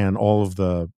and all of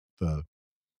the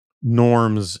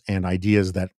norms and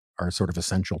ideas that are sort of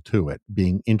essential to it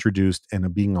being introduced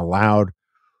and being allowed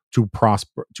to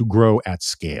prosper, to grow at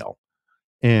scale.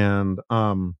 And,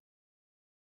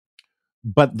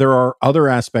 but there are other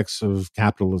aspects of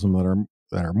capitalism that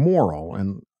are moral.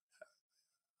 And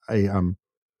I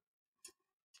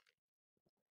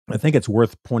think it's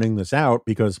worth pointing this out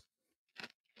because,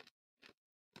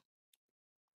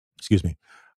 excuse me,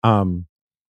 I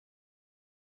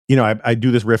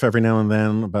do this riff every now and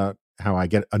then about how I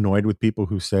get annoyed with people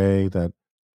who say that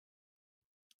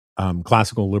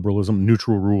classical liberalism,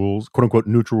 neutral rules, quote unquote,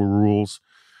 neutral rules,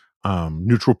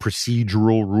 neutral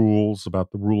procedural rules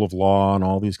about the rule of law and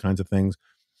all these kinds of things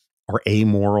are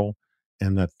amoral,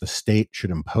 and that the state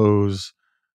should impose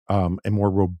a more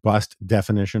robust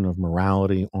definition of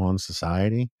morality on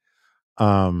society,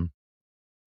 are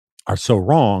so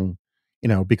wrong,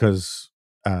 because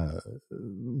the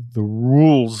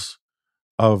rules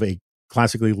of a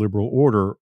classically liberal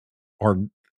order are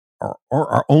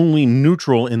are only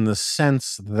neutral in the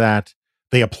sense that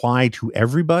they apply to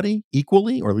everybody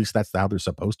equally, or at least that's how they're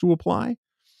supposed to apply.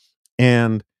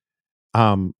 And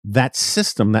that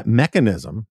system, that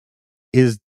mechanism,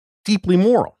 is deeply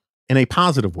moral in a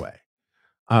positive way.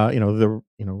 The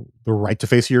right to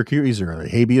face your accuser,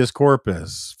 habeas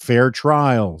corpus, fair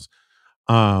trials,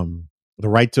 the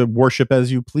right to worship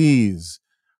as you please,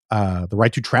 the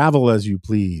right to travel as you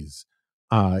please.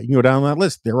 You can go down that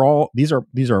list. These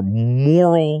are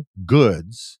moral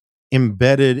goods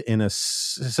embedded in a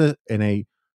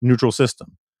neutral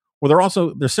system. Well,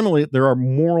 there are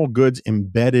moral goods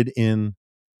embedded in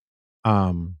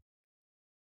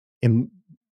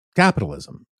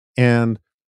capitalism. And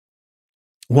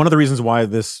one of the reasons why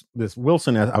this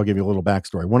Wilson, I'll give you a little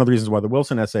backstory. One of the reasons why the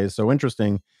Wilson essay is so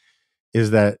interesting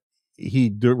is that he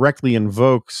directly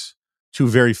invokes two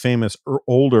very famous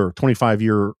older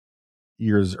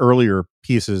years earlier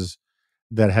pieces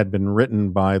that had been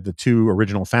written by the two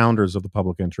original founders of the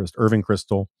public interest, Irving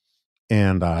Kristol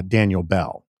and Daniel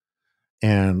Bell.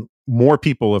 And more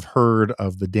people have heard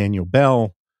of the Daniel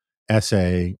Bell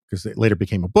essay because it later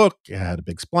became a book. It had a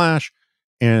big splash,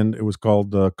 and it was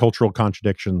called The Cultural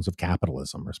Contradictions of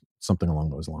Capitalism or something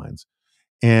along those lines.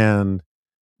 And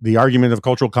the argument of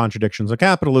cultural contradictions of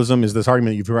capitalism is this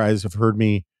argument you guys have heard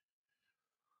me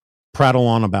prattle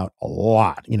on about a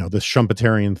lot. This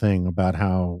Schumpeterian thing about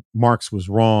how Marx was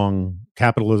wrong.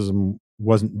 Capitalism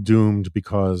wasn't doomed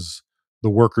because the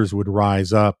workers would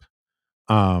rise up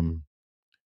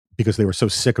because they were so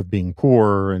sick of being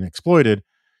poor and exploited.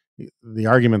 The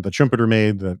argument that Schumpeter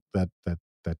made that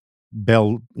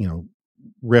Bell,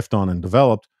 riffed on and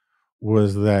developed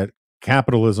was that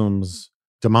capitalism's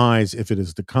demise, if it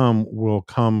is to come, will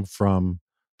come from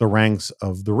the ranks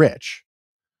of the rich,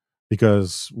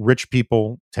 because rich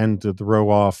people tend to throw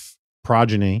off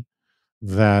progeny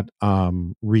that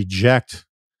reject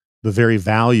the very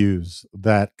values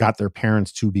that got their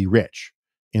parents to be rich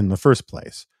in the first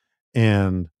place.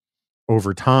 And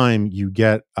over time, you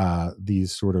get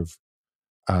these sort of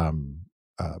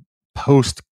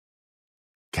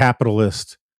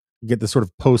post-capitalist, you get this sort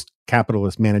of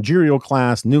post-capitalist managerial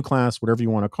class, new class, whatever you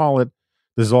want to call it.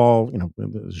 This is all,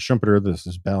 this is Schumpeter, this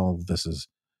is Bell, this is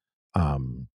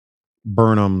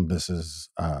Burnham, this is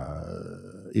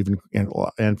even,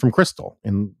 and from Kristol.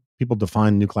 And people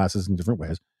define new classes in different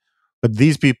ways. But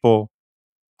these people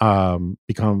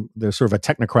they're sort of a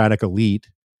technocratic elite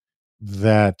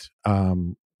that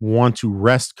want to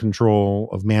wrest control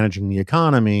of managing the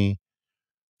economy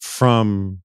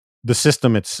from the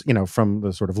system. It's, from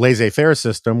the sort of laissez-faire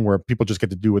system where people just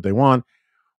get to do what they want,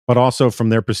 but also from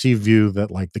their perceived view that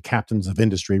like the captains of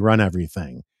industry run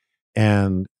everything.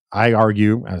 And I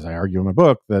argue, as I argue in my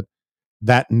book,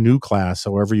 that new class,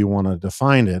 however you want to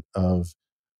define it, of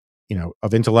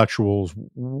intellectuals,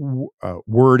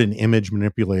 word and image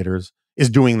manipulators, is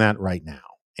doing that right now.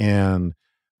 And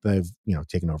they've,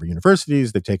 taken over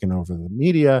universities, they've taken over the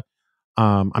media.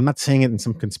 I'm not saying it in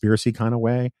some conspiracy kind of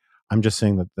way. I'm just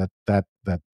saying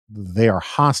that they are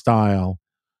hostile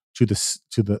to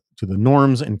the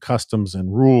norms and customs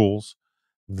and rules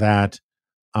that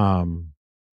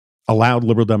allowed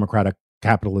liberal democratic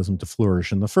capitalism to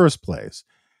flourish in the first place.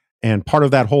 And part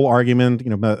of that whole argument,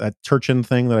 that Turchin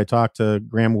thing that I talked to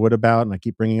Graham Wood about, and I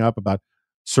keep bringing up about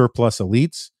surplus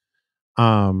elites,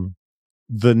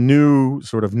 the new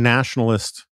sort of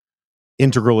nationalist,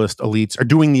 integralist elites are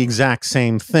doing the exact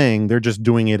same thing. They're just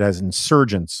doing it as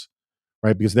insurgents,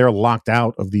 right? Because they're locked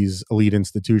out of these elite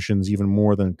institutions even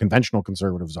more than conventional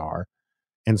conservatives are.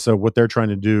 And so what they're trying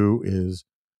to do is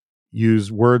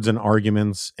use words and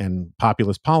arguments and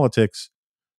populist politics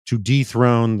to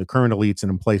dethrone the current elites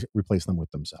and replace them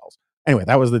with themselves. Anyway,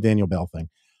 that was the Daniel Bell thing.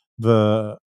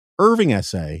 The Irving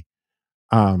essay,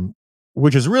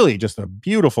 which is really just a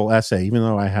beautiful essay, even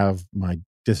though I have my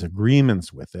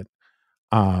disagreements with it.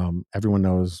 Everyone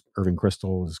knows Irving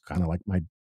Kristol is kind of like my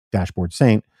dashboard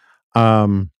saint.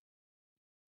 I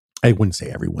wouldn't say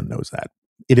everyone knows that.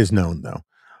 It is known, though.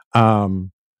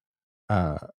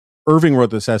 Irving wrote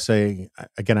this essay,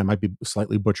 again, I might be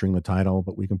slightly butchering the title,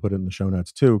 but we can put it in the show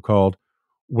notes too, called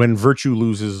When Virtue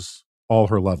Loses All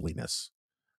Her Loveliness.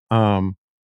 And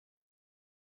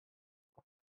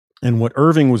what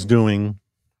Irving was doing,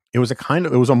 it was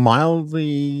a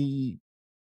mildly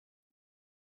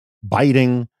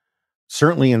biting,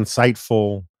 certainly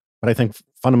insightful, but I think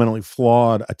fundamentally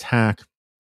flawed attack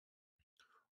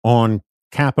on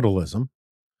capitalism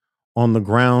on the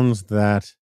grounds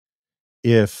that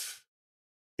if,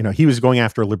 he was going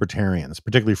after libertarians,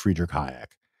 particularly Friedrich Hayek.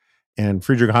 And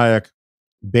Friedrich Hayek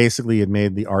basically had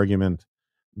made the argument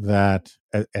that,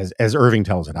 as Irving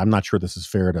tells it, I'm not sure this is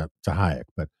fair to Hayek,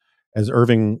 but as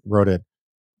Irving wrote it,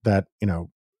 that,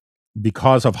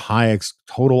 because of Hayek's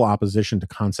total opposition to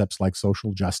concepts like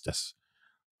social justice,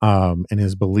 and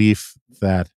his belief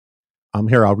that,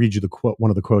 here, I'll read you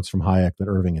one of the quotes from Hayek that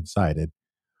Irving had cited.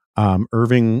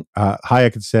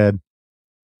 Hayek had said,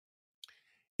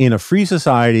 "In a free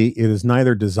society, it is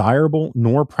neither desirable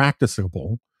nor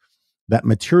practicable that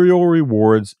material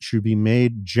rewards should be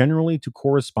made generally to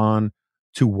correspond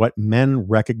to what men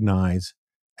recognize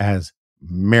as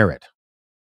merit."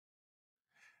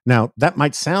 Now, that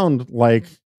might sound like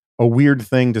a weird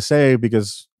thing to say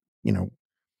because,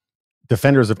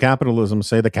 defenders of capitalism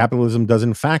say that capitalism does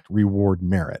in fact reward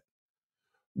merit.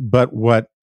 But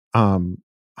what Hayek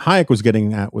Hayek was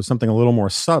getting at was something a little more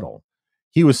subtle.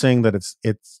 He was saying that it's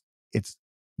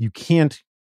you can't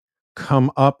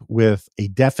come up with a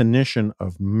definition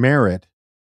of merit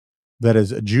that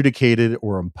is adjudicated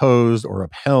or imposed or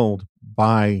upheld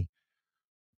by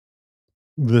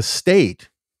the state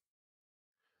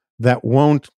that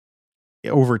won't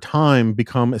over time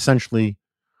become essentially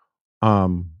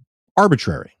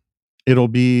arbitrary. It'll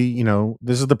be,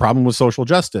 this is the problem with social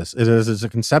justice. It's a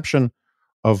conception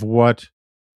of what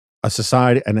a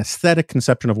society, an aesthetic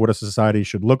conception of what a society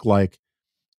should look like,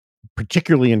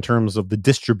 particularly in terms of the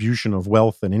distribution of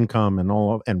wealth and income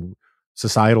and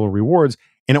societal rewards.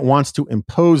 And it wants to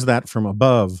impose that from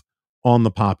above on the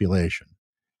population.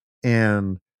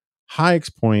 And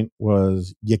Hayek's point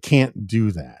was you can't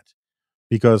do that,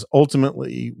 because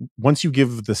ultimately, once you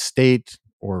give the state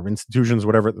or institutions,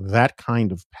 whatever, that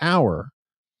kind of power,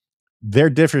 their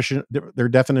definition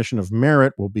of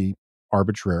merit will be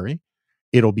arbitrary.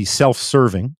 It'll be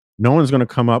self-serving. No one's going to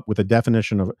come up with a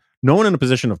definition of, no one in a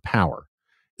position of power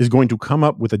is going to come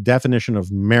up with a definition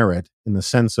of merit in the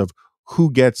sense of who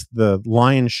gets the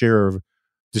lion's share of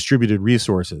distributed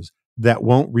resources that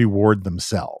won't reward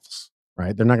themselves,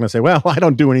 right? They're not going to say, well, I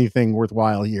don't do anything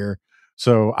worthwhile here,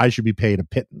 so I should be paid a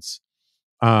pittance.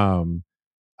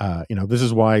 This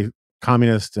is why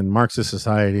communist and Marxist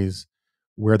societies,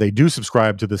 where they do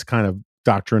subscribe to this kind of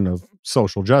doctrine of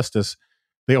social justice,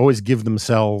 they always give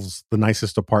themselves the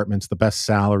nicest apartments, the best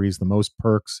salaries, the most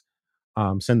perks,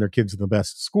 send their kids to the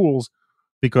best schools,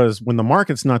 because when the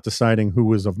market's not deciding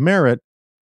who is of merit,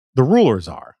 the rulers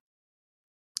are.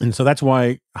 And so that's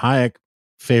why Hayek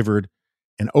favored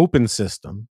an open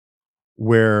system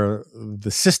where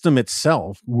the system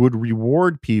itself would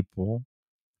reward people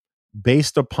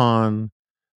based upon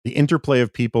the interplay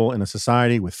of people in a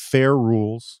society with fair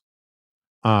rules,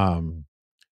 and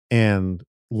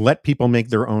let people make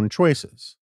their own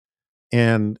choices.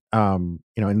 And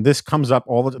and this comes up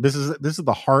all the this is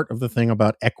the heart of the thing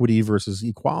about equity versus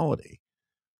equality.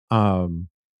 In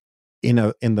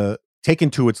the taken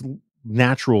to its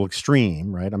natural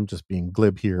extreme, right? I'm just being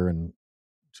glib here and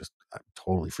I'm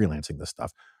totally freelancing this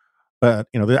stuff. But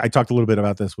I talked a little bit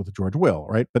about this with George Will,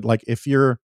 right? But like if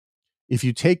you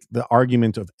take the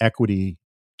argument of equity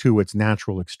to its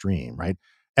natural extreme, right?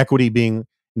 Equity being,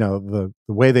 the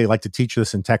way they like to teach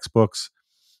this in textbooks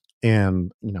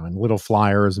and, in little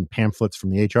flyers and pamphlets from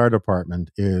the HR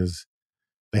department, is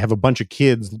they have a bunch of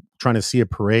kids trying to see a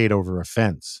parade over a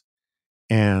fence.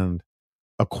 And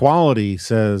equality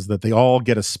says that they all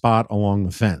get a spot along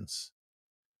the fence.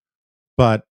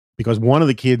 But because one of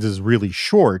the kids is really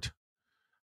short,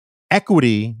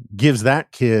 equity gives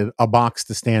that kid a box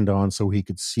to stand on so he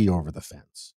could see over the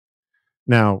fence.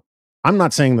 Now, I'm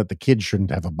not saying that the kid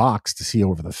shouldn't have a box to see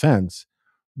over the fence,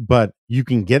 but you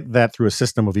can get that through a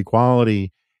system of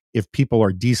equality if people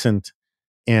are decent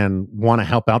and want to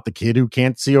help out the kid who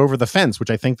can't see over the fence, which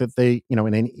I think that they,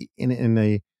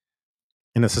 in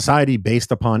a society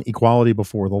based upon equality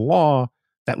before the law,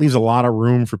 that leaves a lot of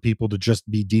room for people to just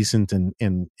be decent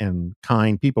and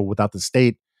kind people without the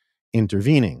state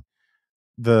intervening.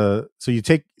 So you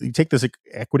take this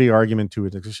equity argument to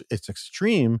its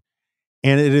extreme,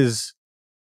 and it is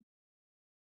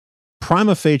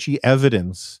prima facie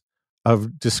evidence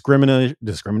of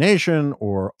discrimination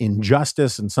or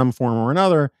injustice in some form or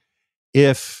another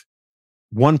if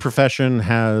one profession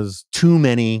has too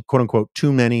many, quote unquote,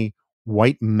 too many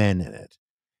white men in it,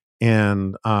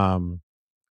 and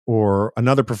or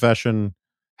another profession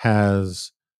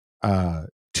has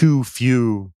too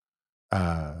few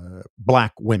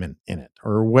black women in it,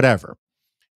 or whatever.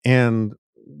 And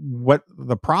what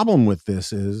the problem with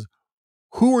this is,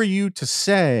 who are you to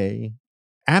say,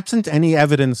 absent any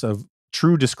evidence of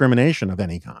true discrimination of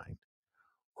any kind,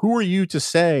 who are you to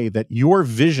say that your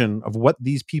vision of what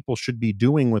these people should be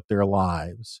doing with their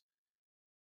lives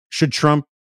should trump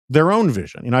their own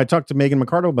vision? I talked to Megan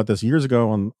McArdle about this years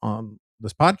ago on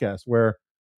this podcast, where,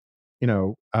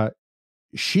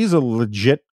 she's a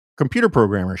legit computer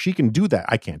programmer. She can do that.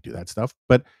 I can't do that stuff,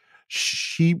 but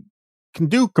she can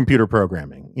do computer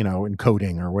programming, and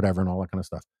coding or whatever and all that kind of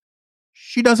stuff.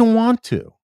 She doesn't want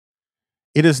to.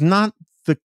 It is not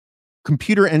the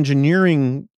computer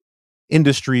engineering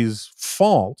industry's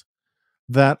fault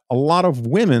that a lot of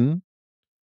women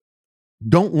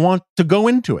don't want to go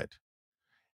into it.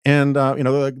 And,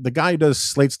 the guy who does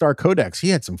Slate Star Codex, he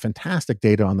had some fantastic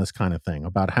data on this kind of thing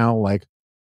about how, like,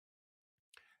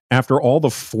 after all the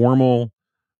formal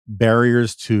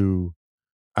barriers to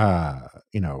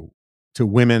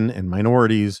women and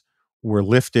minorities were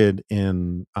lifted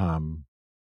in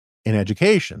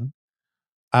education,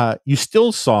 you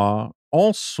still saw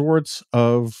all sorts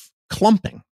of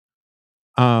clumping,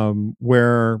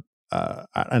 where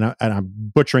and I'm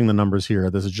butchering the numbers here.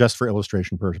 This is just for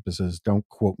illustration purposes. Don't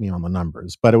quote me on the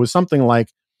numbers, but it was something like,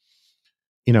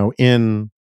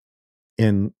 in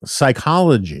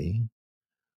psychology,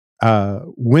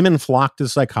 women flock to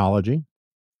psychology,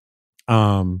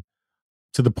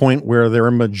 to the point where they're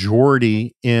a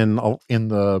majority in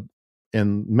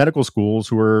medical schools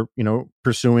who are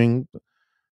pursuing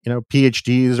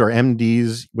PhDs or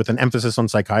MDs with an emphasis on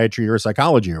psychiatry or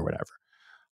psychology or whatever.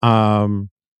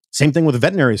 Same thing with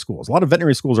veterinary schools. A lot of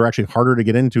veterinary schools are actually harder to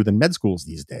get into than med schools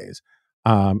these days,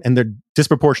 and they're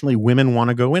disproportionately women want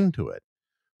to go into it.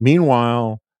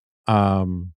 Meanwhile,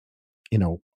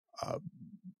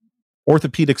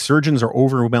 orthopedic surgeons are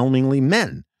overwhelmingly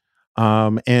men,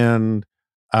 and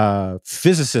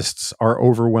physicists are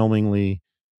overwhelmingly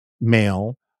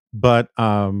male, but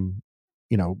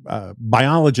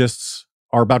biologists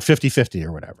are about 50-50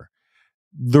 or whatever.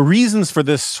 The reasons for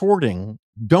this sorting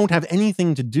don't have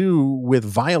anything to do with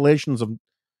violations of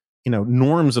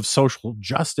norms of social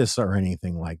justice or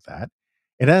anything like that.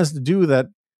 It has to do with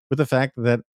the fact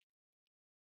that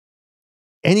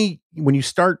when you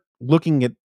start looking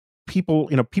at people,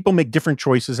 people make different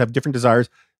choices, have different desires.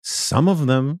 Some of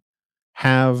them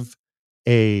have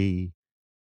a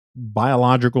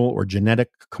biological or genetic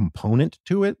component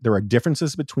to it. There are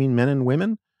differences between men and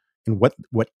women and what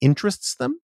interests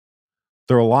them.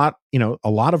 There are a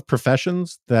lot of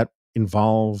professions that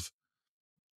involve,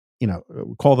 we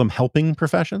call them helping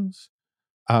professions,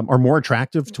 are more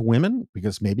attractive to women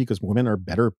because women are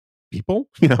better people.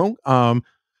 Men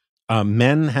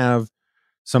have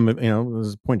some, this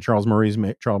is a point Charles Murray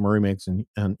makes in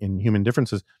Human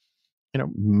Differences.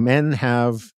 Men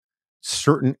have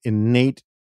certain innate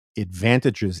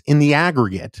advantages in the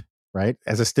aggregate, right?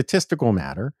 As a statistical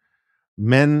matter,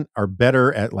 men are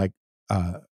better at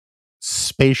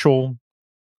spatial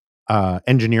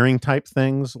engineering type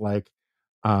things.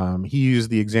 He used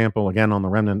the example again on The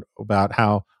Remnant about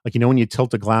how, when you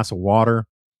tilt a glass of water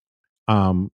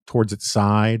towards its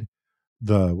side,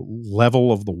 the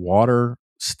level of the water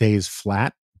stays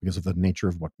flat because of the nature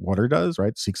of what water does,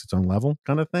 right? Seeks its own level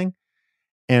kind of thing.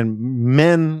 And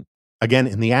men, again,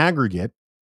 in the aggregate,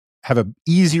 have an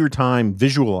easier time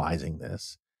visualizing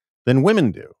this than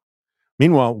women do.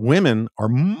 Meanwhile, women are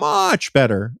much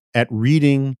better at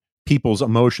reading people's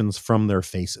emotions from their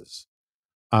faces.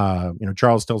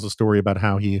 Charles tells a story about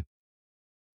how he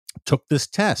took this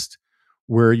test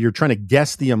where you're trying to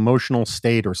guess the emotional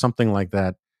state or something like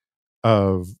that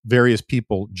of various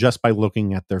people just by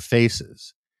looking at their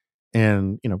faces.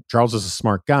 And, Charles is a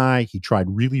smart guy. He tried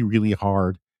really, really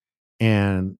hard,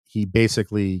 and he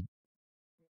basically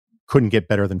couldn't get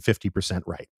better than 50%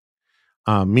 right.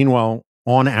 Meanwhile,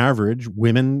 on average,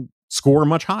 women score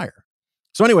much higher.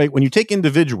 So anyway, when you take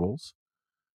individuals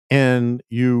and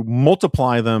you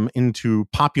multiply them into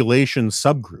population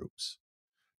subgroups,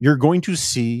 you're going to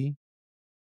see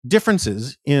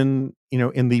differences in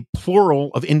the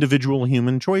plural of individual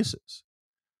human choices.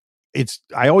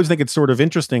 I always think it's sort of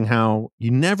interesting how you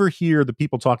never hear the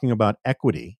people talking about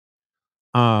equity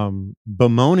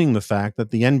bemoaning the fact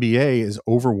that the NBA is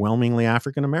overwhelmingly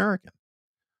African American.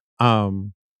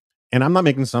 And I'm not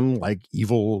making some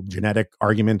evil genetic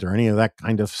argument or any of that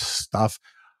kind of stuff.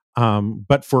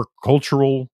 But for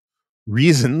cultural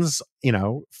reasons,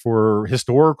 for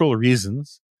historical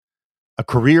reasons, a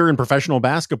career in professional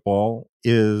basketball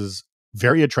is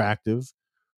very attractive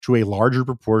to a larger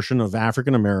proportion of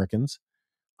African Americans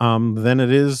than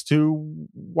it is to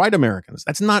white Americans.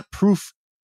 That's not proof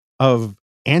of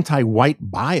anti-white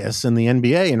bias in the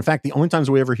NBA. In fact, the only times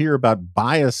we ever hear about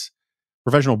bias,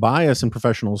 professional bias in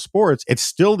professional sports, it's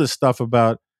still this stuff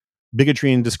about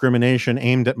bigotry and discrimination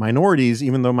aimed at minorities,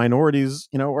 even though minorities,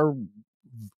 are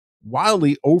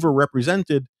wildly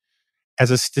overrepresented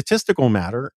as a statistical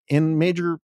matter in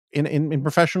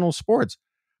professional sports.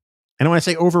 And when I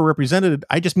say overrepresented,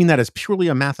 I just mean that as purely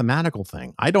a mathematical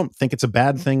thing. I don't think it's a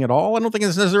bad thing at all. I don't think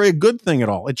it's necessarily a good thing at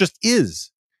all. It just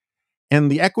is.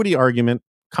 And the equity argument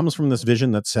comes from this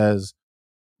vision that says,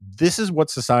 this is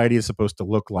what society is supposed to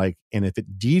look like. And if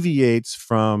it deviates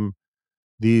from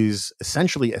these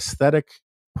essentially aesthetic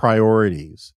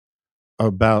priorities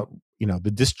about,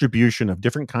 the distribution of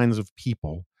different kinds of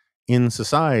people in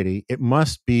society, it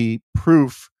must be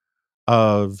proof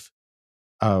of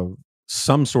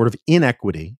some sort of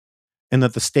inequity, and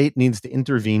that the state needs to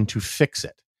intervene to fix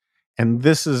it. And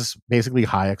this is basically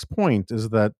Hayek's point, is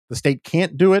that the state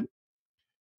can't do it.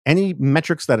 Any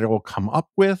metrics that it will come up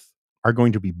with are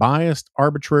going to be biased,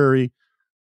 arbitrary,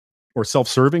 or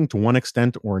self-serving to one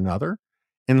extent or another.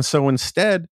 And so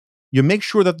instead, you make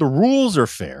sure that the rules are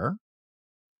fair,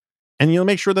 and you'll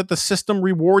make sure that the system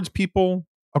rewards people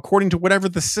according to whatever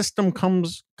the system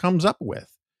comes up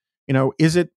with.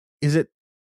 Is it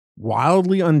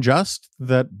wildly unjust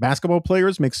that basketball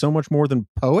players make so much more than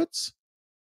poets?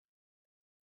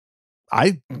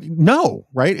 I no,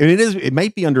 right? And it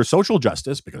might be under social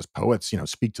justice because poets,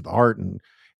 speak to the heart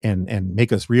and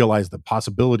make us realize the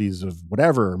possibilities of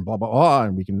whatever and blah blah blah,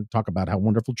 and we can talk about how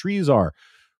wonderful trees are.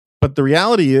 But the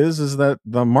reality is that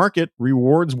the market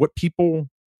rewards what people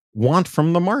want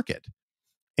from the market,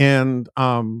 and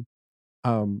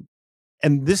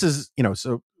this is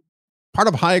so part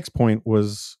of Hayek's point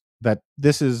was that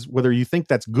this is, whether you think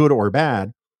that's good or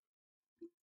bad,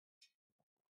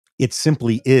 it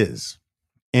simply is.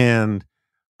 And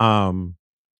the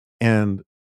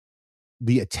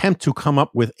attempt to come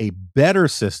up with a better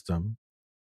system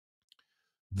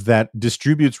that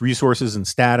distributes resources and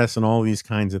status and all these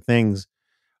kinds of things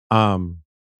will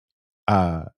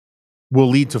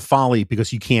lead to folly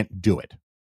because you can't do it.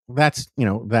 That's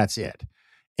it.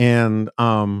 And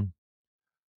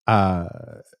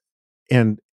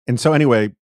so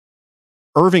anyway,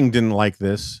 Irving didn't like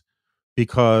this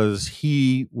because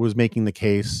he was making the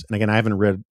case, and again, I haven't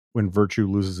read When Virtue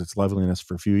Loses Its Loveliness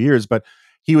for a few years, but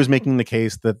he was making the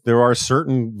case that there are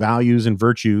certain values and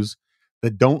virtues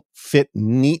that don't fit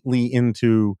neatly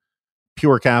into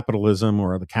pure capitalism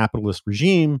or the capitalist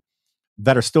regime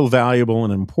that are still valuable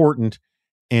and important.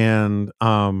 And,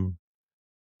 and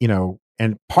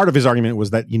part of his argument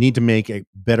was that you need to make a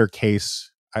better case.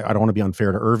 I don't want to be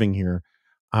unfair to Irving here.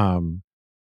 A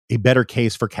better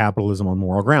case for capitalism on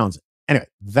moral grounds. Anyway,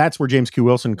 that's where James Q.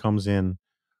 Wilson comes in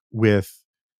with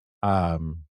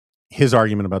his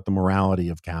argument about the morality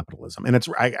of capitalism. And it's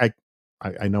I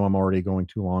know I'm already going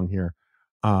too long here.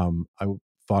 I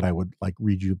thought I would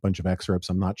read you a bunch of excerpts.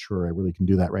 I'm not sure I really can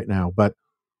do that right now, but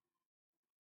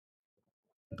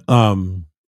I'll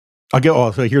get.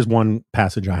 Oh, so here's one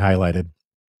passage I highlighted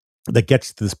that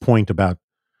gets to this point about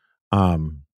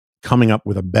coming up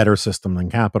with a better system than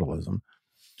capitalism.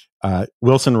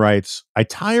 Wilson writes, "I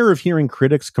tire of hearing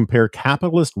critics compare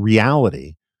capitalist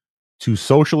reality to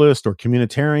socialist or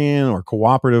communitarian or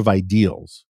cooperative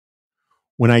ideals.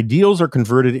 When ideals are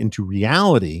converted into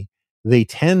reality, they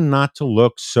tend not to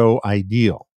look so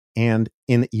ideal. And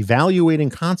in evaluating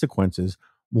consequences,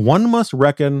 one must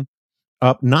reckon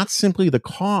up not simply the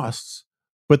costs,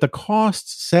 but the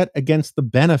costs set against the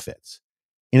benefits.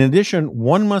 In addition,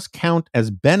 one must count as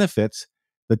benefits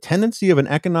the tendency of an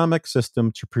economic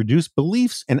system to produce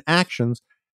beliefs and actions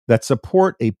that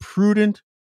support a prudent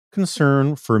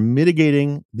concern for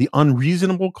mitigating the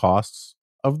unreasonable costs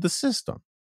of the system."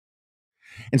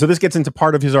 And so this gets into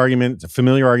part of his argument. It's a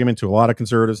familiar argument to a lot of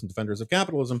conservatives and defenders of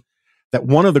capitalism, that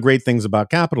one of the great things about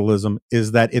capitalism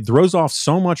is that it throws off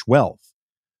so much wealth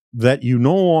that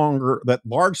that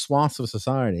large swaths of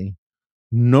society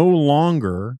no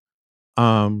longer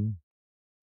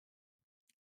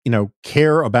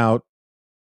care about,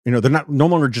 they're no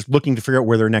longer just looking to figure out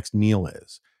where their next meal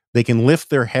is. They can lift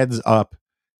their heads up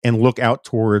and look out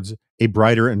towards a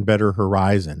brighter and better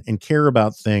horizon and care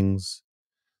about things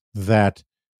that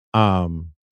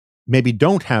maybe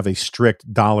don't have a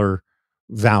strict dollar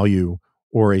value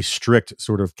or a strict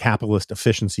sort of capitalist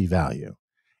efficiency value.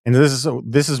 And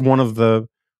this is one of the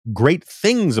great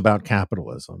things about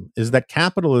capitalism, is that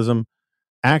capitalism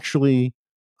actually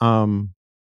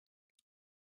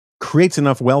creates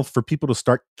enough wealth for people to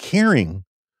start caring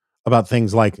about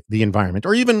things like the environment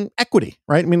or even equity,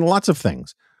 right? I mean, lots of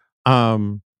things.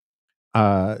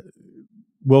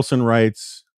 Wilson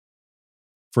writes,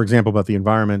 for example, about the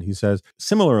environment, he says,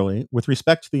 "Similarly, with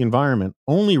respect to the environment,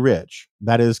 only rich,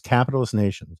 that is, capitalist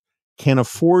nations, can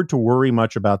afford to worry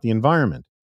much about the environment.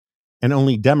 And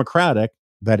only democratic,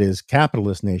 that is,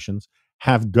 capitalist nations,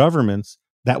 have governments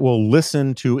that will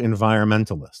listen to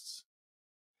environmentalists.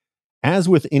 As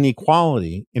with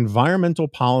inequality, environmental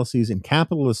policies in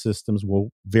capitalist systems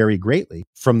will vary greatly,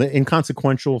 from the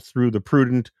inconsequential through the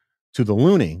prudent to the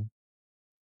looning,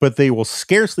 but they will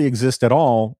scarcely exist at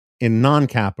all in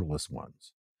non-capitalist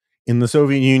ones. In the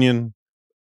Soviet Union,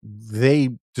 they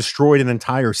destroyed an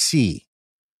entire sea.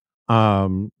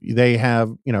 They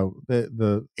have,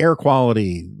 the air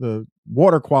quality, the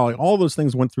water quality, all those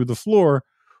things went through the floor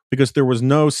because there was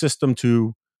no system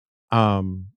to,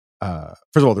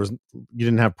 first of all, you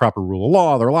didn't have proper rule of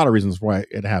law. There are a lot of reasons why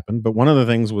it happened, but one of the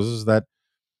things was that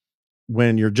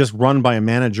when you're just run by a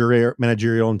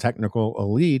managerial and technical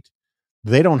elite,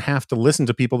 they don't have to listen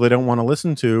to people they don't want to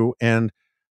listen to, and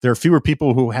there are fewer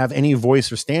people who have any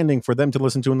voice or standing for them to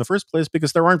listen to in the first place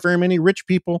because there aren't very many rich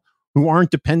people who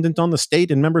aren't dependent on the state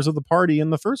and members of the party in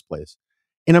the first place.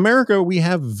 In America, we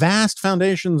have vast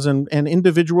foundations and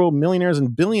individual millionaires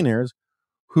and billionaires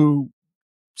who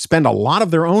spend a lot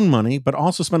of their own money, but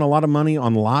also spend a lot of money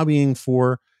on lobbying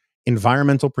for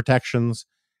environmental protections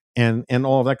and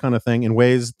all of that kind of thing in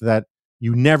ways that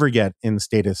you never get in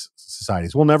statist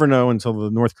societies. We'll never know until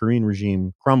the North Korean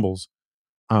regime crumbles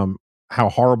how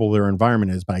horrible their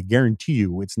environment is, but I guarantee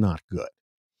you it's not good.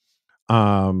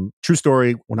 True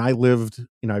story. When I lived,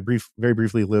 I very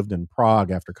briefly lived in Prague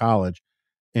after college,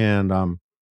 and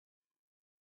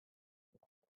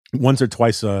once or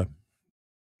twice a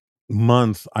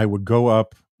month I would go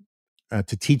up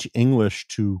to teach English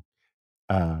to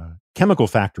chemical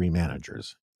factory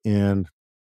managers in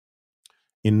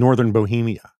northern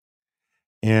Bohemia,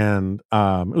 and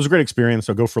it was a great experience.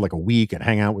 So I'd go for like a week and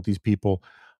hang out with these people,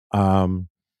 and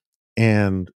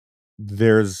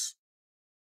there's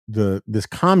this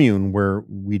commune where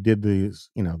we did these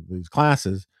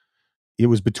classes. It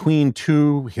was between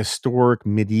two historic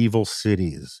medieval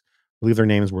cities. I believe their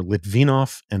names were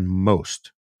Litvinov and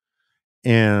Most.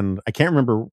 And I can't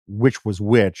remember which was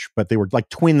which, but they were like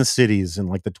twin cities in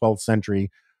like the 12th century,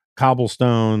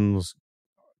 cobblestones,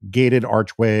 gated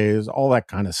archways, all that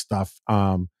kind of stuff.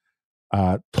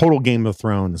 Total Game of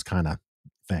Thrones kind of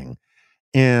thing.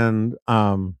 And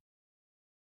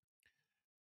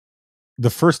the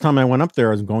first time I went up there,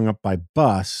 I was going up by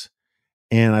bus,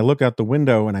 and I look out the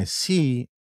window and I see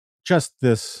just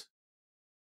this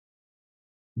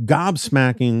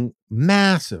gobsmacking,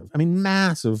 massive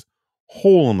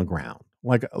hole in the ground,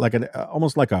 like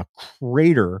almost like a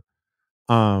crater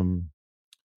from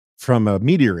a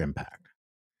meteor impact,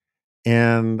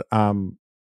 and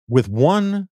with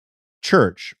one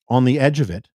church on the edge of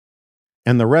it,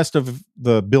 and the rest of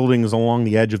the buildings along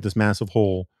the edge of this massive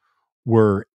hole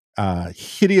were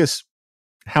hideous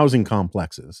housing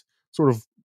complexes, sort of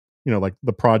like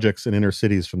the projects in inner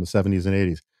cities from the 70s and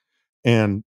 80s,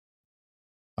 and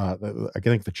I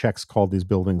think the Czechs called these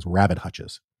buildings rabbit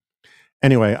hutches.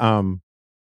 Anyway, and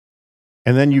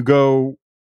then you go,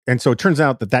 and so it turns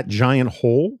out that giant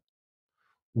hole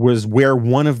was where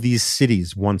one of these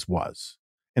cities once was,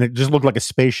 and it just looked like a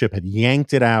spaceship had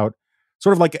yanked it out,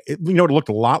 sort of like it looked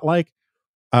a lot like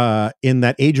in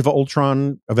that Age of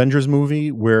Ultron Avengers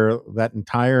movie, where that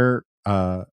entire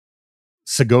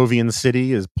Segovian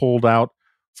city is pulled out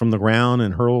from the ground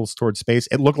and hurls towards space.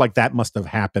 It looked like that must have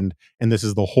happened, and this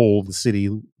is the hole the city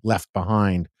left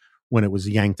behind when it was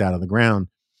yanked out of the ground.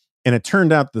 And it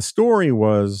turned out the story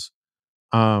was,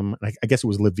 I guess it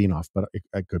was Litvinov, but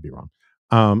I could be wrong.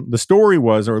 The story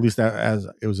was, or at least as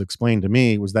it was explained to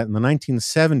me, was that in the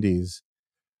 1970s,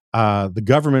 the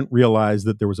government realized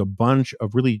that there was a bunch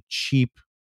of really cheap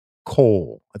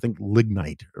coal, I think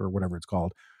lignite or whatever it's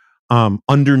called,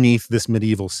 underneath this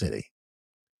medieval city.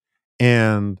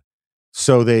 And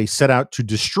so they set out to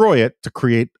destroy it to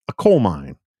create a coal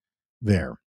mine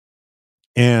there.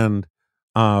 And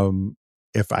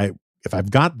if I've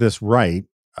got this right,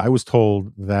 I was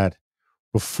told that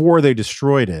before they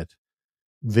destroyed it,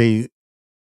 they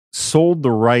sold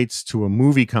the rights to a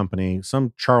movie company,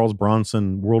 some Charles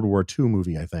Bronson World War II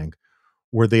movie, I think,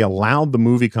 where they allowed the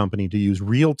movie company to use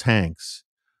real tanks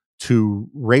to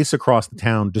race across the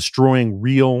town, destroying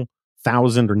real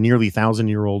 1,000 or nearly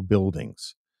 1,000-year-old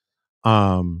buildings.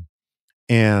 And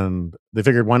they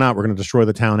figured, why not? We're going to destroy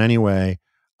the town anyway.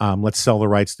 Let's sell the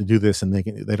rights to do this, and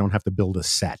they don't have to build a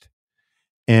set.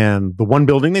 And the one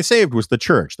building they saved was the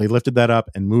church. They lifted that up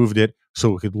and moved it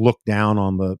so it could look down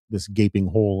on this gaping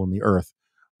hole in the earth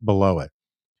below it.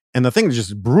 And the thing that's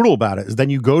just brutal about it is then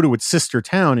you go to its sister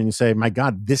town and you say, my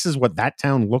God, this is what that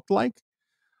town looked like.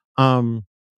 Anyway,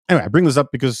 I bring this up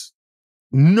because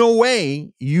no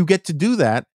way you get to do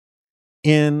that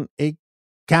in a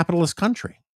capitalist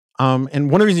country.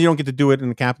 And one of the reasons you don't get to do it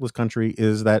in a capitalist country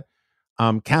is that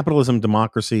capitalism and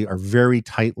democracy are very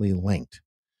tightly linked.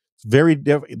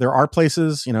 There are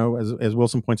places, as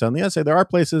Wilson points out in the essay, there are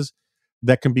places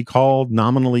that can be called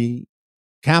nominally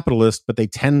capitalist, but they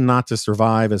tend not to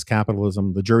survive as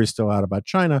capitalism. The jury's still out about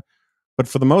China. But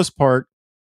for the most part,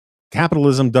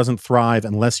 capitalism doesn't thrive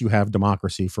unless you have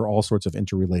democracy for all sorts of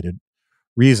interrelated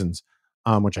reasons,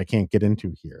 which I can't get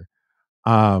into here.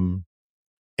 And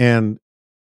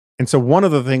so one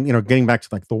of the things, getting back to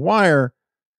like The Wire,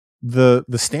 the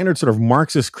standard sort of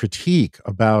Marxist critique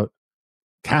about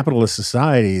capitalist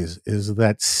societies is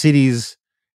that cities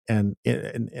and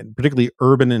particularly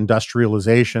urban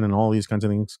industrialization and all these kinds of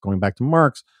things, going back to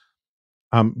Marx,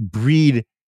 breed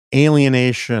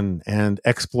alienation and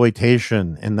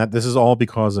exploitation, and that this is all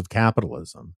because of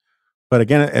capitalism. But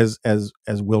again, as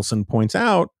Wilson points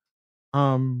out,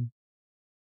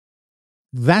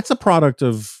 that's a product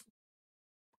of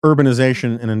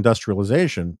urbanization and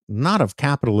industrialization, not of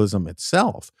capitalism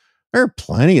itself. There are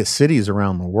plenty of cities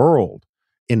around the world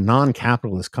in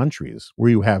non-capitalist countries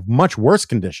where you have much worse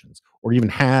conditions, or even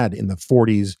had in the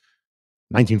 40s,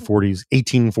 1940s,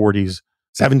 1840s,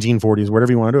 1740s,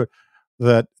 whatever you want to do it,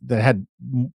 that had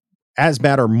as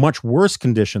bad or much worse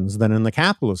conditions than in the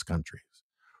capitalist countries.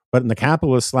 But in the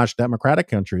capitalist / democratic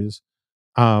countries,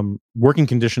 working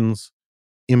conditions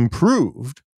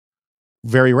improved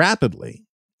very rapidly,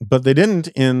 but they didn't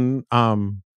in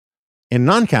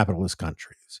non-capitalist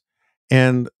countries.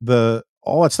 And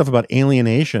all that stuff about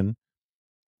alienation,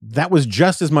 that was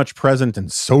just as much present in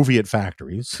Soviet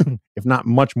factories, if not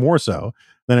much more so,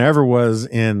 than it ever was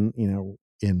in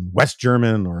West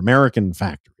German or American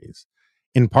factories.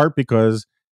 In part because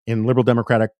in liberal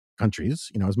democratic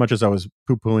countries, as much as I was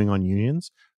poo-pooing on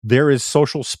unions, there is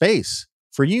social space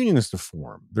for unions to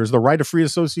form. There's the right of free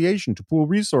association to pool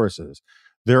resources.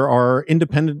 There are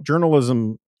independent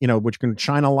journalism, which can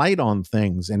shine a light on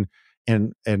things and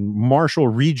marshal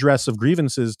redress of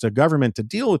grievances to government to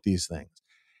deal with these things.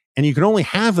 And you can only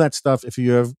have that stuff if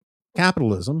you have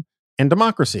capitalism and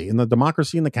democracy. And the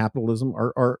democracy and the capitalism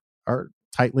are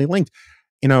tightly linked.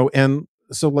 And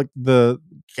so like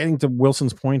getting to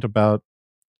Wilson's point about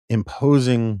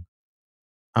imposing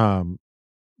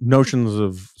notions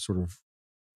of sort of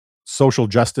social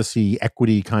justice-y,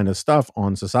 equity kind of stuff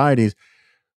on societies,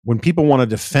 when people want to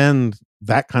defend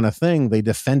that kind of thing, they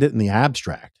defend it in the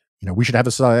abstract. We should have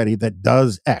a society that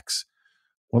does X.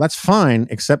 Well, that's fine,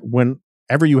 except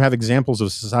whenever you have examples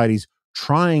of societies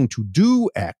trying to do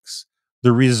X,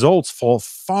 the results fall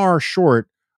far short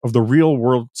of the real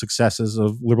world successes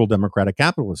of liberal democratic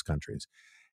capitalist countries.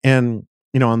 And,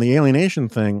 on the alienation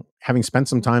thing, having spent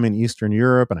some time in Eastern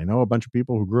Europe, and I know a bunch of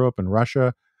people who grew up in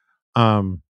Russia,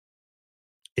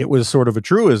 it was sort of a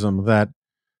truism that,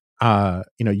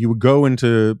 you would go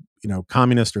into,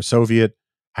 communist or Soviet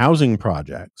housing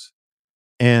projects,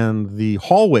 and the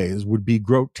hallways would be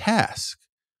grotesque,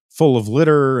 full of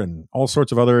litter and all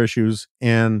sorts of other issues.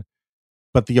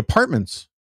 But the apartments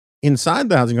inside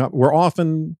the housing were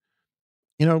often,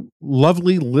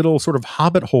 lovely little sort of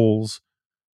hobbit holes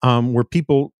where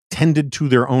people tended to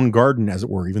their own garden, as it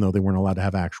were, even though they weren't allowed to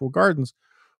have actual gardens,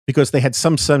 because they had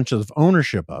some sense of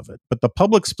ownership of it. But the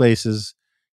public spaces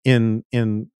in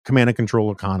command and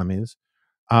control economies,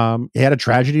 it had a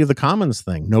tragedy of the commons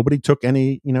thing. Nobody took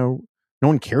any, no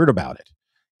one cared about it.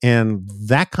 And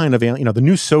that kind of, the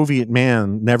new Soviet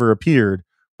man never appeared,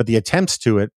 but the attempts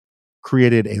to it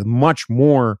created a much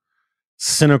more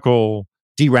cynical,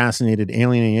 deracinated,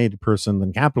 alienated person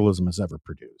than capitalism has ever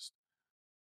produced.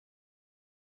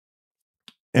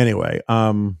 Anyway,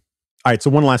 all right, so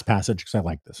one last passage, because I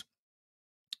like this.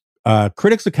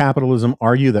 Critics of capitalism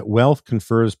argue that wealth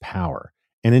confers power,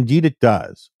 and indeed it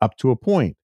does, up to a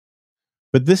point.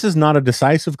 But this is not a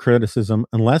decisive criticism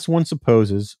unless one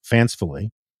supposes,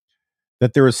 fancifully,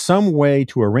 that there is some way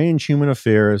to arrange human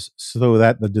affairs so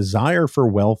that the desire for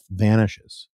wealth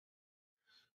vanishes.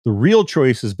 The real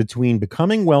choice is between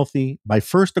becoming wealthy by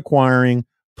first acquiring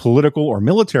political or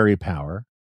military power,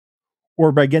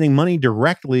 or by getting money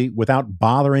directly without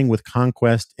bothering with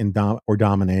conquest and or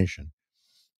domination.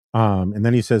 And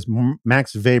then he says,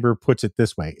 Max Weber puts it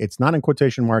this way. It's not in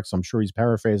quotation marks, I'm sure he's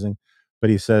paraphrasing, but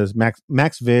he says,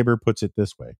 Max Weber puts it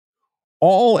this way.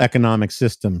 All economic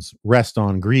systems rest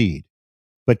on greed,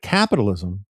 but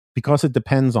capitalism, because it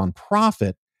depends on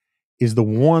profit, is the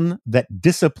one that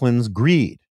disciplines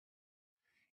greed.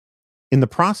 In the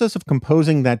process of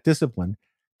composing that discipline,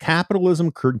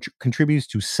 capitalism contributes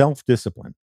to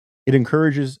self-discipline. It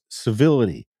encourages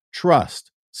civility,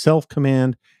 trust,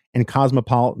 self-command, and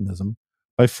cosmopolitanism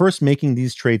by first making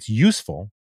these traits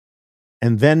useful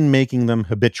and then making them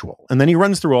habitual. And then he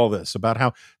runs through all this about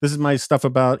how this is my stuff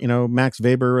about, Max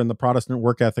Weber and the Protestant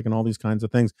work ethic and all these kinds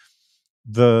of things.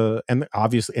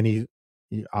 He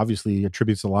obviously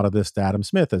attributes a lot of this to Adam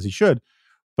Smith, as he should.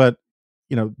 But,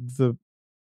 the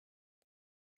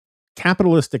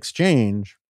capitalist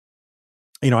exchange,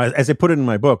 as I put it in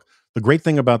my book, the great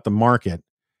thing about the market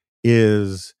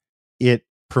is it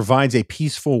provides a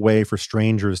peaceful way for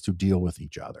strangers to deal with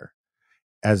each other.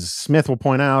 As Smith will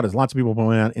point out, as lots of people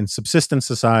point out, in subsistence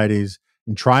societies,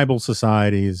 in tribal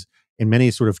societies, in many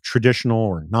sort of traditional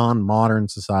or non-modern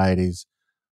societies,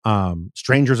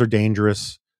 strangers are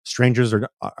dangerous. Strangers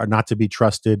are not to be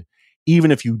trusted.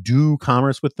 Even if you do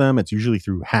commerce with them, it's usually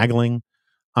through haggling.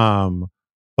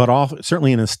 But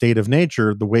certainly in a state of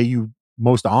nature, the way you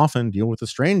most often deal with a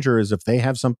stranger is if they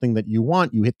have something that you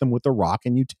want, you hit them with a rock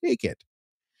and you take it.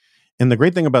 And the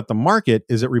great thing about the market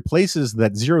is it replaces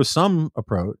that zero-sum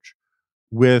approach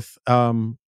with a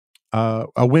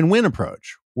win-win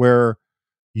approach, where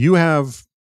you have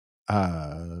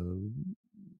a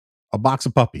box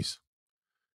of puppies.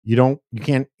 You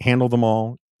can't handle them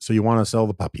all, so you want to sell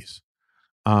the puppies.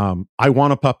 I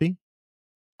want a puppy.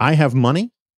 I have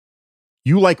money.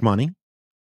 You like money.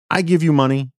 I give you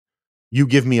money. You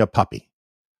give me a puppy.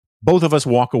 Both of us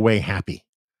walk away happy.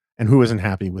 And who isn't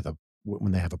happy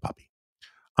when they have a puppy?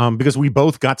 Because we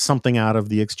both got something out of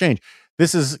the exchange.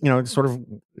 This is,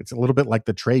 it's a little bit like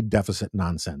the trade deficit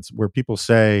nonsense where people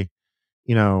say,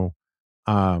 you know,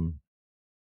 um,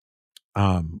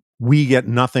 we get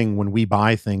nothing when we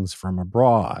buy things from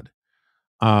abroad.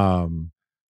 Um,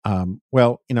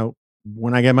 well,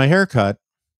 when I get my haircut,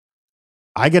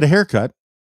 I get a haircut.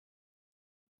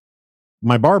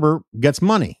 My barber gets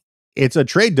money. It's a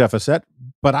trade deficit,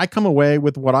 but I come away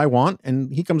with what I want,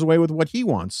 and he comes away with what he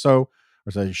wants. So,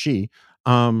 or so she.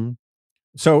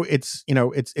 So it's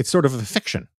sort of a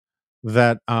fiction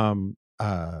that a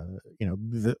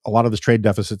lot of this trade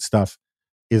deficit stuff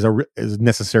is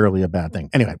necessarily a bad thing.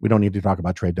 Anyway, we don't need to talk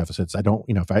about trade deficits. I don't,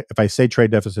 if I say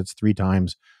trade deficits 3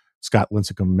 times, Scott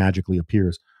Lincecum magically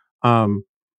appears.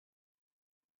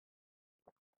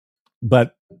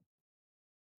 But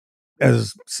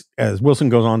as Wilson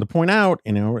goes on to point out,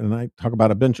 and I talk about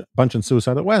a bunch in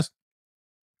Suicide at West,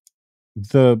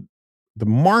 the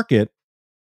market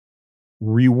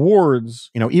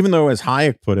rewards, even though as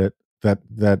Hayek put it,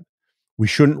 that we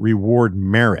shouldn't reward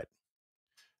merit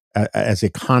as a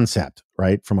concept,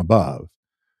 right, from above.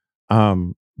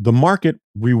 The market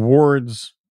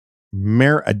rewards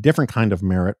merit, a different kind of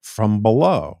merit from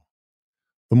below.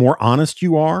 The more honest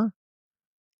you are,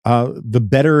 the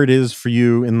better it is for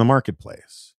you in the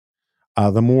marketplace.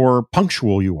 The more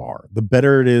punctual you are, the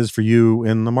better it is for you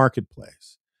in the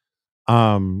marketplace.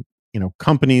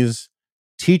 Companies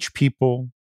teach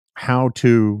people how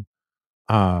to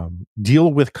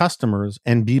deal with customers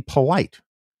and be polite.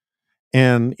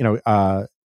 And,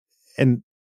 and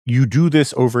you do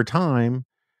this over time.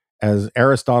 As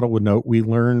Aristotle would note, we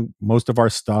learn most of our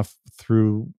stuff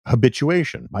through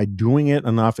habituation, by doing it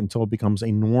enough until it becomes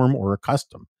a norm or a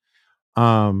custom.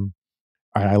 All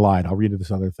right, I lied. I'll read you this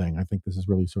other thing. I think this is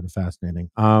really sort of fascinating.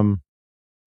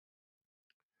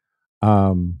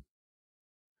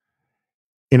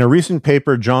 In a recent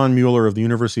paper, John Mueller of the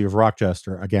University of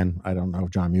Rochester, again, I don't know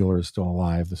if John Mueller is still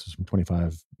alive. This is from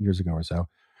 25 years ago or so.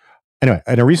 Anyway,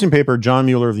 in a recent paper, John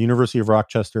Mueller of the University of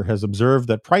Rochester has observed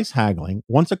that price haggling,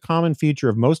 once a common feature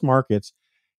of most markets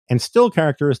and still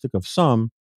characteristic of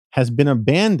some, has been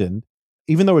abandoned,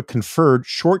 even though it conferred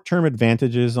short-term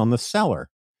advantages on the seller.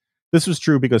 This was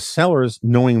true because sellers,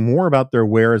 knowing more about their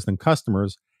wares than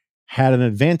customers, had an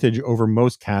advantage over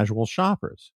most casual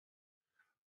shoppers.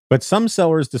 But some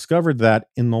sellers discovered that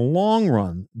in the long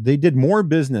run, they did more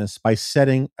business by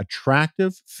setting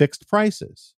attractive fixed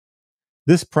prices.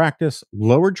 This practice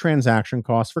lowered transaction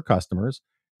costs for customers,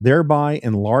 thereby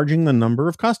enlarging the number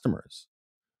of customers.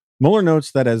 Mueller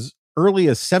notes that as early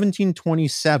as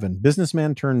 1727,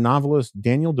 businessman turned novelist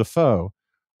Daniel Defoe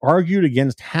argued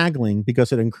against haggling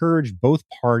because it encouraged both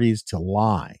parties to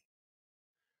lie.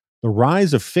 The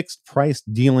rise of fixed price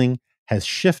dealing has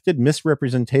shifted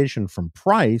misrepresentation from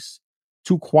price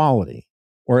to quality,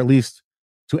 or at least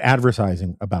to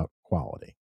advertising about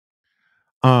quality.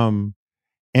 And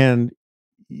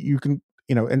you can,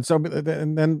 and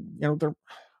then, there are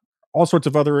all sorts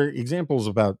of other examples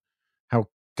about how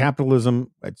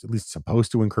capitalism, it's at least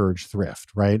supposed to encourage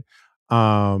thrift, right?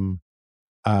 I,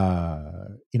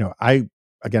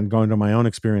 again, going to my own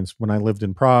experience when I lived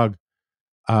in Prague,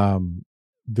 the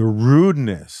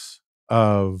rudeness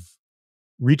of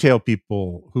retail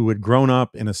people who had grown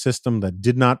up in a system that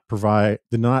did not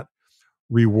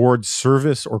reward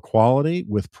service or quality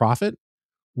with profit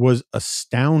was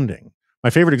astounding. My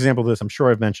favorite example of this, I'm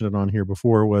sure I've mentioned it on here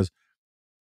before, was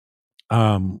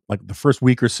like the first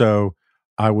week or so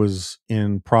I was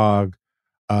in Prague.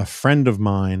 A friend of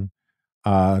mine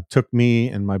took me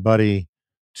and my buddy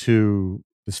to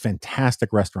this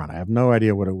fantastic restaurant. I have no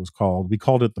idea what it was called. We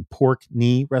called it the Pork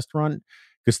Knee Restaurant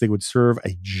because they would serve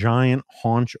a giant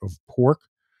haunch of pork,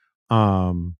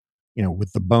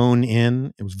 with the bone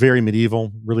in. It was very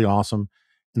medieval, really awesome.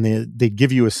 And they'd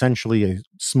give you essentially a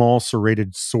small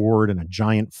serrated sword and a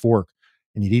giant fork,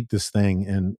 and you'd eat this thing,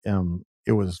 and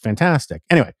it was fantastic.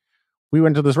 Anyway, we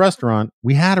went to this restaurant.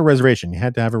 We had a reservation. You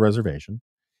had to have a reservation.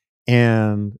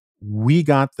 And we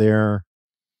got there,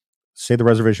 say the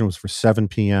reservation was for 7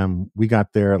 p.m. We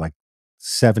got there like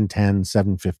 7:10,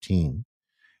 7:15.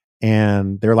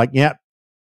 And they're like, yeah,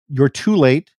 you're too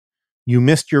late. You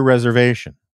missed your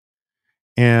reservation.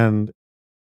 And,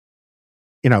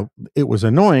 it was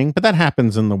annoying, but that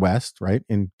happens in the West, right?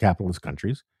 In capitalist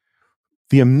countries.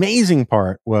 The amazing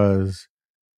part was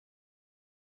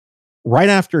right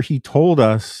after he told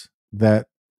us that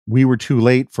we were too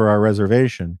late for our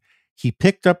reservation, he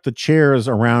picked up the chairs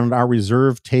around our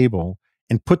reserved table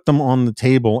and put them on the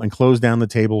table and closed down the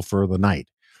table for the night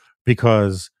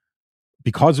because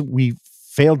we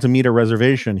failed to meet a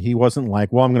reservation. He wasn't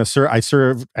like, well, I'm going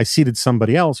to I seated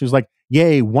somebody else. He was like,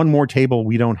 yay, one more table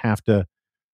we don't have to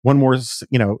one more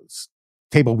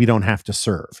table we don't have to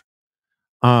serve.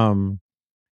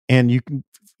 And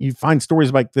you find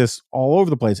stories like this all over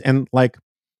the place. And like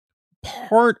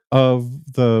part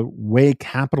of the way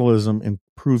capitalism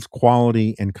improves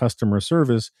quality and customer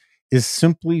service is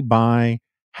simply by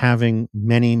having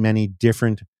many, many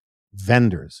different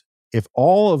vendors. If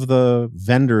all of the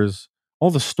vendors,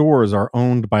 all the stores are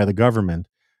owned by the government,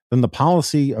 then the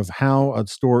policy of how a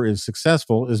store is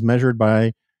successful is measured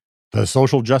by the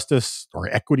social justice or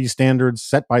equity standards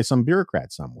set by some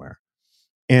bureaucrat somewhere.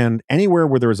 And anywhere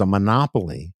where there is a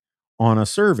monopoly on a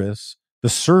service, the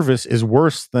service is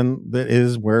worse than that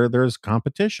is where there's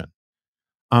competition.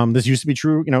 This used to be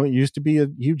true. It used to be a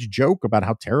huge joke about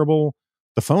how terrible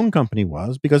the phone company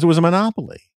was because it was a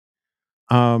monopoly.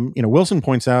 Wilson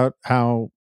points out how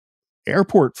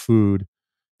airport food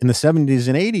in the 70s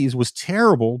and 80s was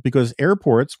terrible because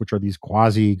airports, which are these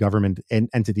quasi government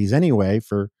entities anyway,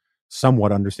 for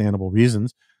somewhat understandable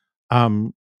reasons,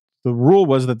 the rule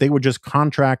was that they would just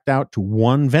contract out to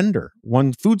one vendor,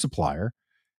 one food supplier,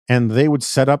 and they would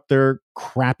set up their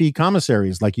crappy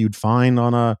commissaries like you'd find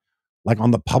on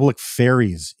the public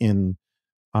ferries in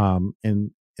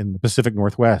the Pacific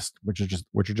Northwest, which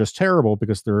are just terrible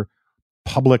because they're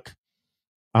public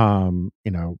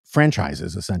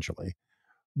franchises essentially.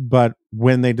 But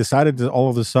when they decided to all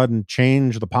of a sudden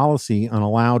change the policy and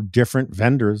allow different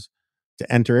vendors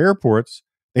to enter airports,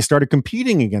 they started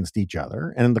competing against each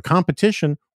other. And in the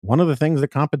competition, one of the things that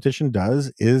competition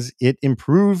does is it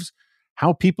improves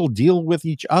how people deal with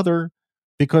each other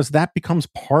because that becomes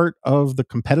part of the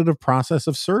competitive process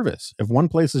of service. If one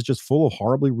place is just full of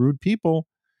horribly rude people,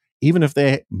 even if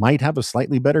they might have a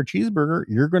slightly better cheeseburger,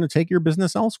 you're going to take your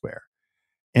business elsewhere.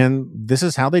 And this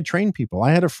is how they train people.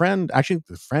 I had a friend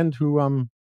who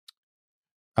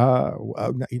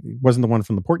he wasn't the one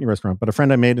from the Portney restaurant, but a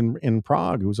friend I made in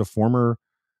Prague who was a former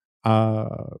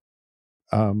uh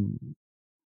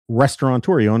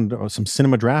restaurateur. He owned some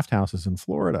cinema draft houses in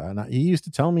Florida, and he used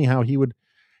to tell me how he would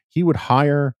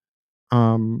hire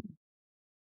um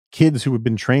kids who had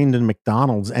been trained in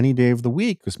McDonald's any day of the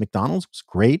week because McDonald's was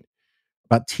great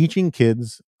about teaching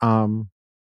kids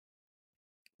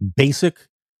basic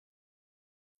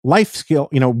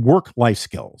work life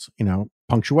skills,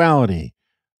 punctuality,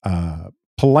 uh,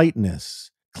 politeness,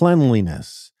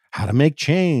 cleanliness, how to make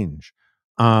change.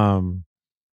 And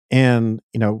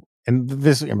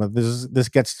this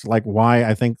gets to like why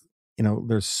I think,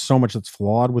 there's so much that's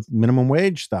flawed with minimum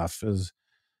wage stuff is,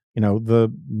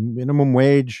 the minimum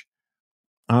wage,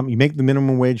 you make the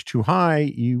minimum wage too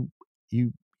high, you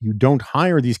you don't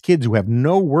hire these kids who have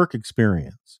no work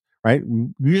experience, right?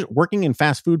 Working in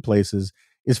fast food places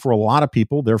is for a lot of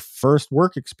people their first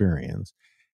work experience.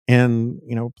 And,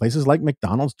 places like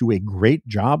McDonald's do a great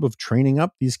job of training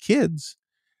up these kids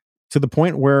to the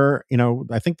point where,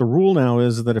 I think the rule now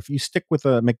is that if you stick with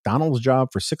a McDonald's job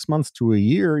for 6 months to a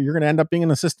year, you're going to end up being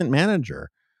an assistant manager,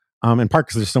 in part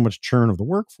because there's so much churn of the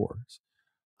workforce.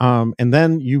 And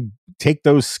then you take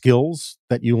those skills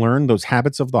that you learn, those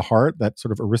habits of the heart, that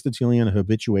sort of Aristotelian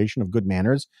habituation of good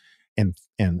manners and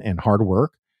hard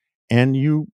work, and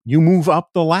you move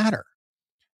up the ladder.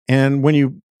 And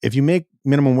if you make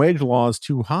minimum wage laws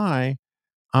too high,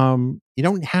 you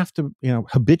don't have to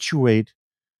habituate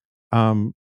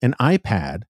an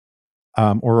iPad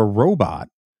or a robot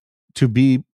to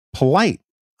be polite.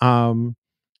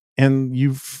 And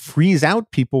you freeze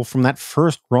out people from that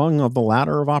first rung of the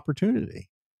ladder of opportunity.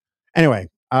 Anyway,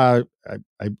 I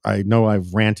know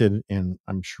I've ranted, and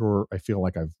I'm sure I feel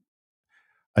like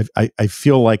I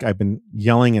feel like I've been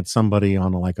yelling at somebody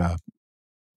on like a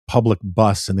public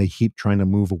bus, and they keep trying to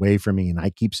move away from me, and I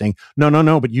keep saying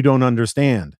no, but you don't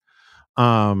understand.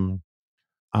 Um,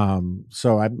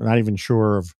 so I'm not even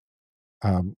sure of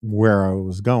where I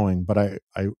was going, but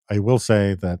I will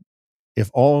say that if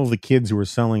all of the kids who were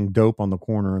selling dope on the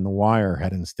corner in the Wire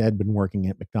had instead been working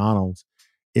at McDonald's,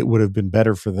 it would have been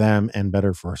better for them and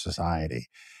better for society.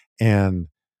 And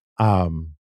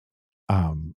um,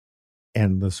 um,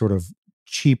 and the sort of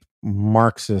cheap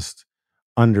Marxist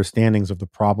understandings of the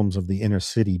problems of the inner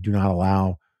city do not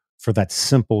allow for that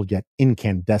simple yet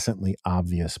incandescently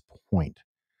obvious point.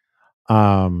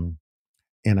 And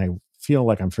I feel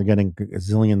like I'm forgetting a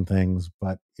zillion things,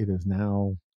 but it is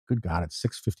now good God, it's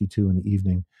 6:52 in the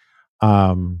evening.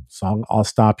 So I'll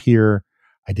stop here.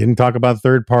 I didn't talk about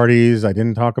third parties. I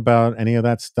didn't talk about any of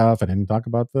that stuff. I didn't talk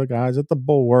about the guys at the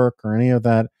Bulwark or any of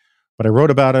that, but I wrote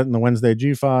about it in the Wednesday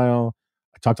G File.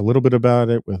 I talked a little bit about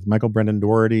it with Michael Brendan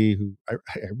Doherty, who I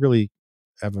really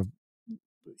have a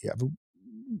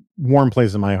warm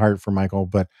place in my heart for Michael,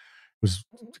 but it was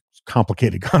a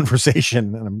complicated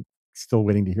conversation, and I'm still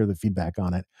waiting to hear the feedback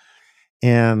on it.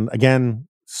 And again,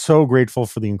 so grateful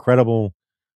for the incredible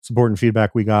support and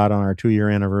feedback we got on our 2-year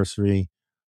anniversary.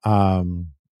 And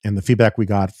the feedback we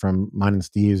got from mine and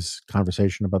Steve's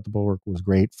conversation about the Bulwark was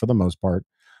great for the most part.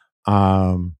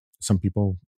 Some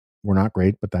people were not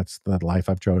great, but that's the life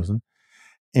I've chosen.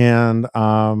 And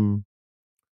other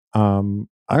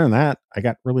than that, I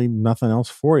got really nothing else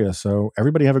for you. So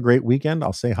everybody have a great weekend.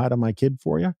 I'll say hi to my kid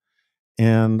for you.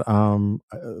 And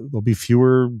there'll be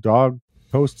fewer dog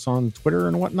posts on Twitter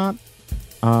and whatnot.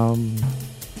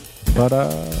 But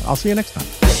I'll see you next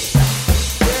time.